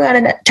 like I'm going out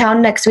of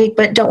town next week,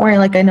 but don't worry.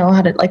 Like I know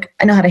how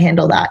to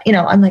handle that. You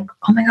know, I'm like,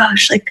 oh my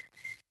gosh, like,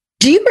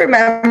 do you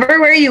remember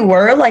where you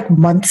were like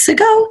months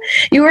ago?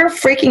 You were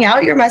freaking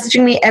out. You're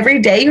messaging me every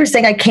day. You were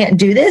saying, I can't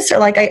do this. Or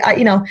like,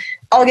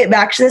 I'll get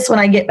back to this when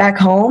I get back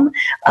home.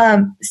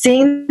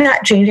 Seeing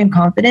that change in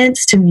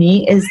confidence to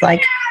me is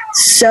like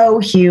so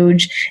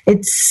huge.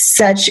 It's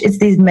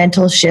these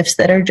mental shifts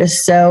that are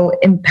just so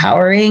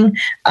empowering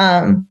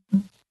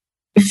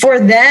for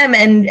them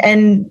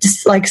and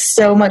just like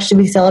so much to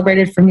be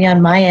celebrated for me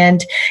on my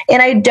end.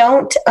 And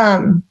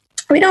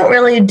we don't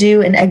really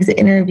do an exit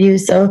interview.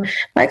 So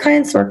my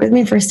clients work with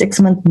me for 6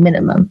 months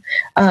minimum.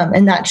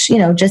 And that's,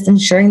 just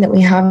ensuring that we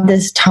have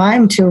this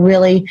time to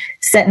really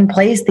set in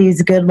place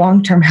these good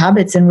long-term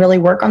habits and really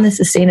work on the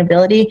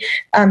sustainability.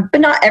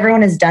 But not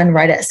everyone is done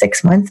right at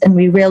 6 months. And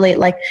we really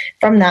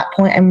from that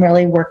point, I'm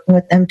really working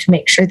with them to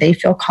make sure they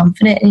feel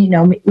confident.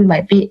 And, we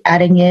might be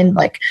adding in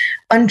like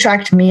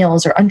untracked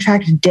meals or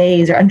untracked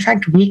days or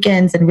untracked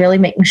weekends and really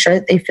making sure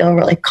that they feel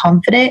really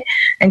confident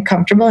and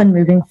comfortable in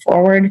moving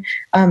forward.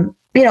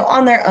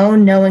 On their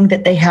own, knowing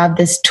that they have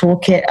this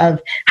toolkit of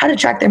how to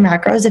track their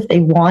macros if they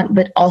want,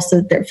 but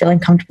also they're feeling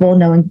comfortable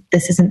knowing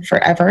this isn't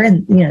forever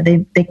and,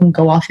 they can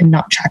go off and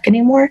not track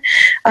anymore.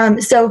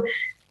 So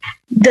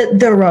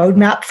the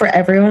roadmap for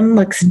everyone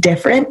looks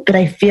different, but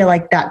I feel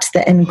like that's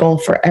the end goal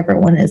for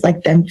everyone is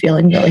like them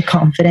feeling really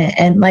confident.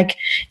 And like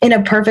in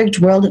a perfect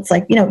world, it's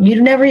like,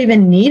 you never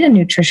even need a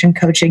nutrition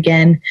coach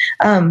again.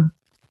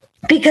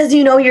 Because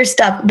your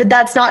stuff, but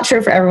that's not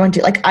true for everyone too.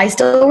 Like I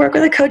still work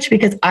with a coach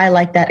because I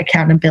like that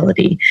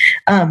accountability.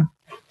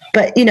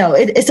 But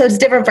so it's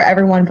different for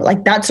everyone, but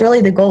like, that's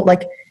really the goal.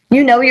 Like,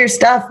 your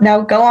stuff,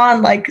 now go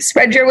on, like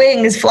spread your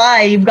wings,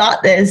 fly, you've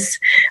got this.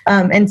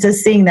 And so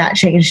seeing that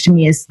change to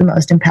me is the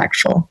most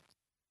impactful.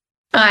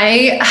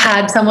 I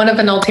had somewhat of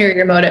an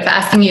ulterior motive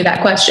asking you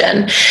that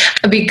question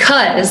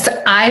because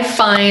I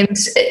find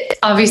it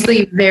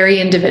obviously very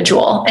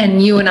individual,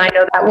 and you and I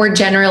know that we're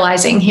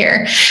generalizing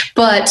here,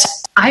 but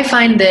I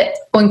find that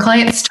when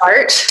clients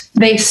start,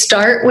 they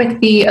start with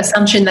the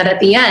assumption that at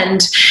the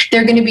end,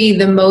 they're going to be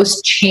the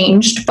most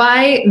changed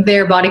by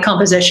their body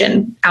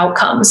composition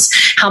outcomes.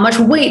 How much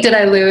weight did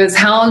I lose?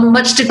 How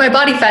much did my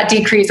body fat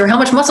decrease? Or how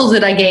much muscle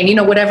did I gain?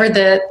 Whatever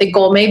the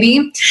goal may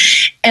be.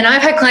 And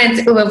I've had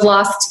clients who have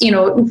lost,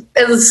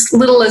 as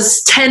little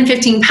as 10,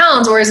 15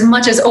 pounds or as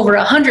much as over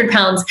 100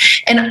 pounds.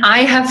 And I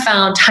have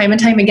found time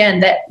and time again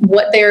that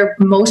what they're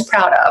most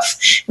proud of,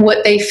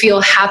 what they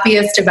feel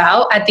happiest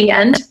about at the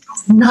end,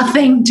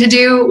 nothing to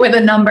do with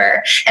a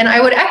number. And I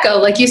would echo,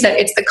 like you said,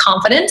 it's the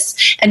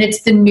confidence and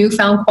it's the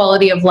newfound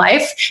quality of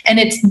life. And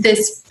it's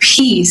this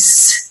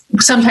peace.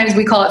 Sometimes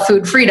we call it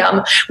food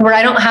freedom, where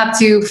I don't have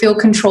to feel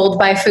controlled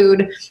by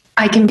food.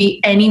 I can be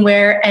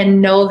anywhere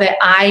and know that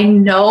I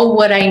know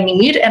what I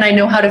need and I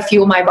know how to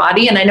fuel my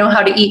body and I know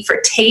how to eat for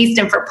taste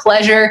and for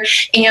pleasure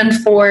and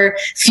for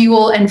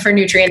fuel and for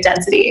nutrient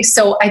density.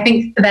 So I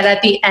think that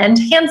at the end,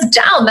 hands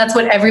down, that's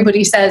what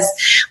everybody says.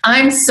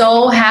 I'm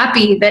so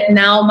happy that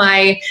now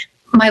my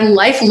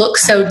life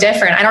looks so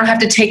different. I don't have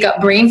to take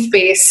up brain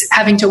space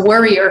having to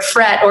worry or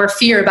fret or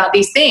fear about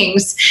these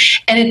things.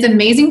 And it's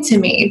amazing to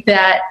me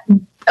that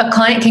a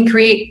client can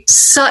create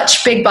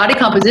such big body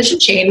composition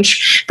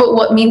change, but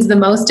what means the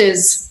most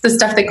is the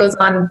stuff that goes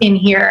on in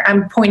here.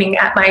 I'm pointing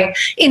at my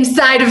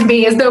inside of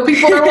me as though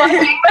people are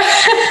watching.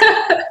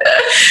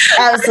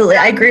 Absolutely.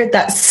 I agree with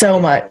that so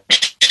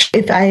much.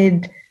 If I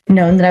had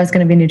known that I was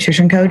going to be a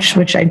nutrition coach,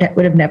 which I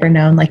would have never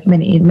known like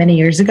many, many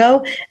years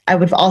ago, I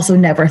would have also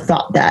never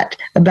thought that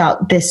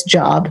about this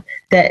job,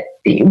 that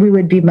we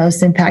would be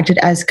most impacted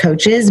as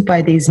coaches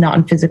by these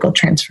non-physical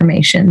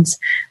transformations.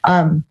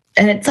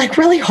 And it's like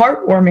really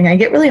heartwarming. I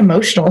get really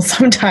emotional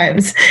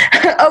sometimes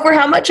over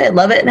how much I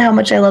love it and how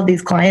much I love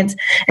these clients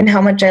and how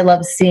much I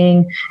love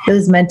seeing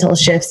those mental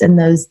shifts and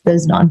those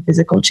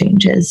non-physical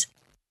changes.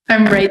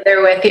 I'm right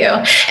there with you.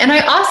 And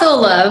I also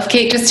love,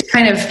 Kate, just to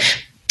kind of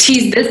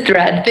tease this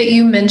thread that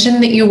you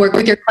mentioned that you work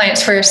with your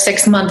clients for a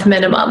 6-month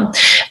minimum.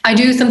 I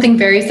do something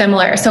very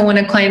similar. So when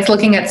a client's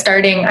looking at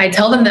starting, I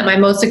tell them that my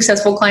most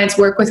successful clients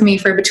work with me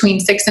for between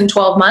 6 and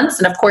 12 months.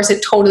 And of course,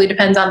 it totally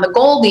depends on the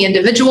goal, the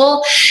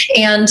individual.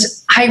 And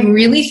I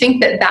really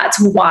think that that's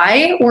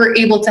why we're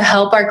able to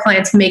help our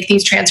clients make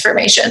these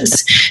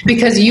transformations,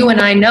 because you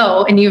and I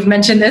know, and you've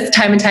mentioned this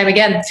time and time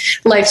again,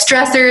 life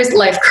stressors,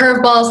 life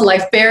curveballs,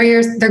 life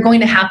barriers, they're going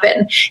to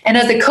happen. And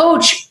as a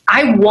coach,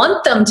 I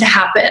want them to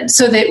happen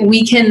so that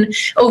we can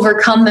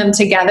overcome them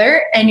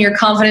together, and your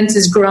confidence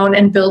is grown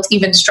and built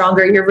even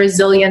stronger. Your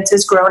resilience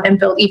is grown and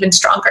built even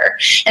stronger.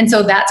 And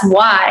so that's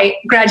why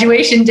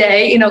graduation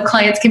day,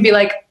 clients can be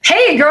like,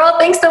 hey girl,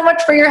 thanks so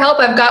much for your help.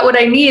 I've got what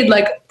I need.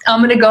 Like, I'm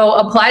going to go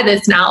apply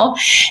this now.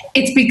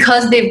 It's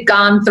because they've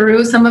gone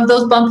through some of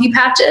those bumpy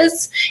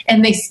patches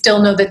and they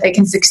still know that they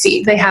can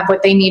succeed. They have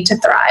what they need to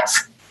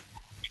thrive.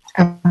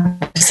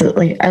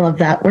 Absolutely. I love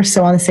that. We're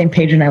so on the same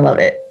page and I love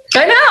it.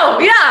 I know.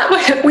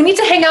 Yeah. We need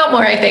to hang out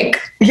more, I think.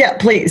 Yeah,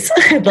 please.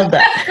 I'd love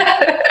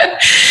that.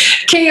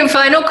 Kate,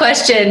 final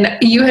question.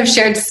 You have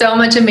shared so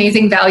much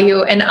amazing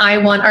value, and I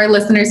want our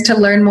listeners to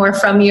learn more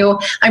from you.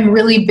 I'm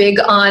really big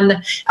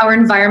on our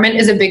environment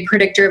is a big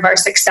predictor of our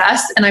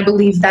success, and I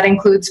believe that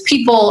includes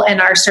people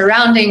and our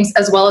surroundings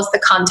as well as the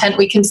content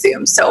we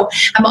consume. So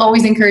I'm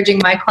always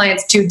encouraging my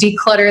clients to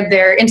declutter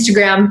their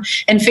Instagram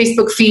and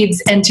Facebook feeds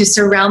and to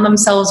surround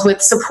themselves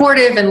with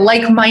supportive and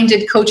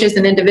like-minded coaches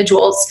and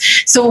individuals.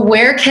 So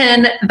where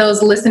can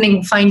those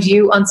listening find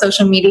you on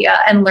social media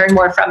and learn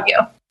more from you?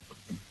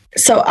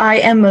 So I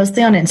am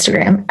mostly on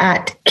Instagram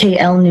at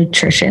KL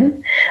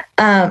Nutrition.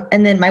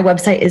 And then my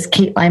website is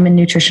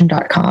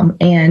KateLymanNutrition.com.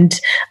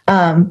 And,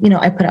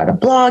 I put out a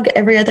blog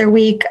every other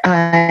week.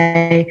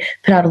 I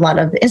put out a lot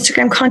of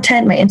Instagram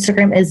content. My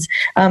Instagram is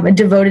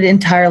devoted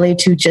entirely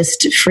to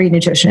just free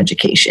nutrition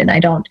education. I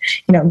don't,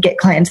 get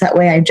clients that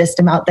way. I just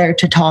am out there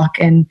to talk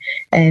and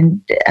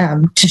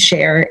to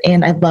share.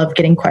 And I love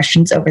getting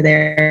questions over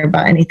there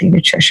about anything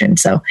nutrition.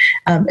 So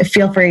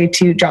feel free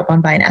to drop on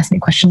by and ask me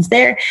questions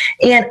there.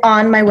 And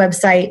on my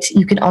website,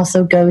 you can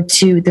also go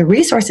to the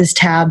resources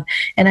tab,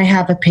 and I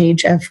have a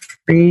page of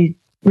free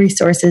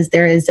resources.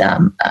 There is, a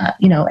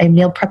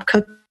meal prep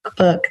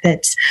cookbook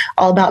that's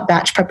all about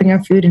batch prepping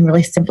our food and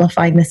really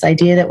simplifying this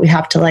idea that we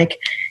have to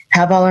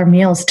have all our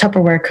meals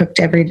Tupperware cooked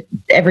every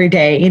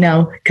day,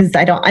 because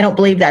I don't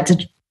believe that's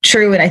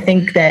true. And I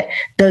think that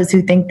those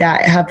who think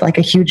that have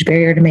a huge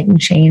barrier to making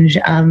change.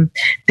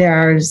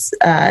 There's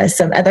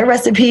some other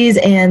recipes,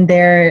 and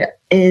there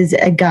is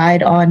a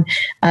guide on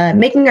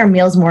making our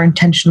meals more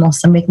intentional.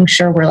 So making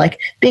sure we're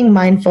being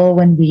mindful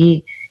when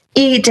we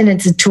eat. And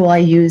it's a tool I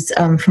use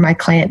for my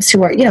clients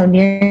who are,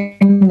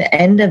 nearing the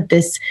end of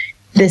this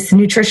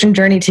nutrition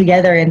journey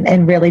together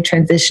and really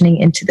transitioning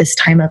into this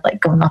time of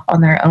going off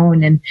on their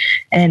own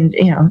and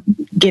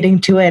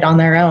getting to it on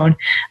their own.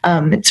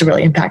 It's a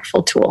really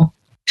impactful tool.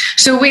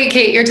 So wait,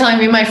 Kate, you're telling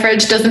me my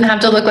fridge doesn't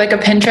have to look like a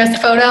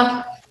Pinterest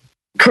photo?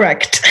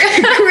 Correct.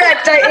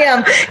 Correct. I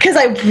am. Because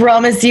I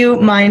promise you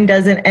mine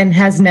doesn't and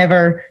has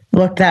never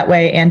looked that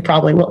way and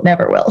probably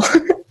never will.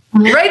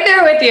 Right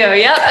there with you.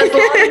 Yeah. As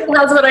long as it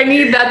has what I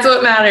need, that's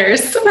what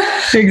matters.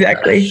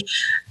 Exactly.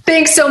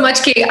 Thanks so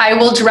much, Kate. I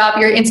will drop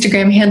your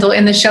Instagram handle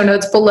in the show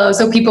notes below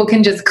so people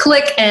can just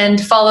click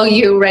and follow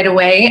you right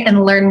away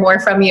and learn more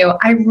from you.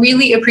 I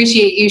really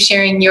appreciate you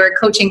sharing your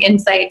coaching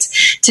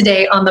insights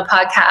today on the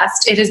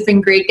podcast. It has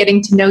been great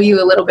getting to know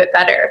you a little bit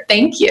better.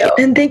 Thank you.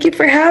 And thank you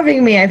for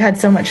having me. I've had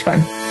so much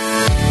fun.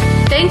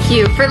 Thank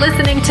you for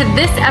listening to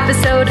this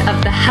episode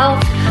of the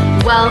Health,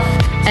 Wealth,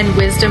 and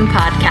Wisdom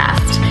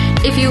Podcast.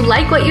 If you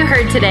like what you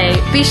heard today,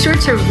 be sure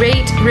to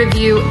rate,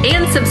 review,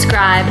 and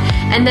subscribe,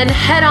 and then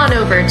head on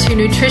over to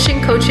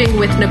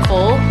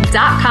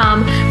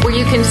nutritioncoachingwithnicole.com where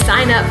you can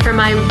sign up for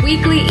my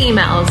weekly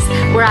emails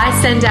where I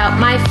send out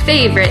my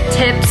favorite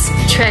tips,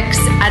 tricks,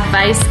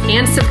 advice,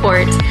 and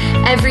support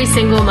every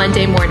single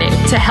Monday morning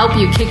to help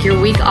you kick your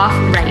week off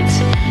right.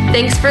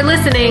 Thanks for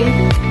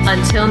listening.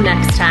 Until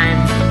next time.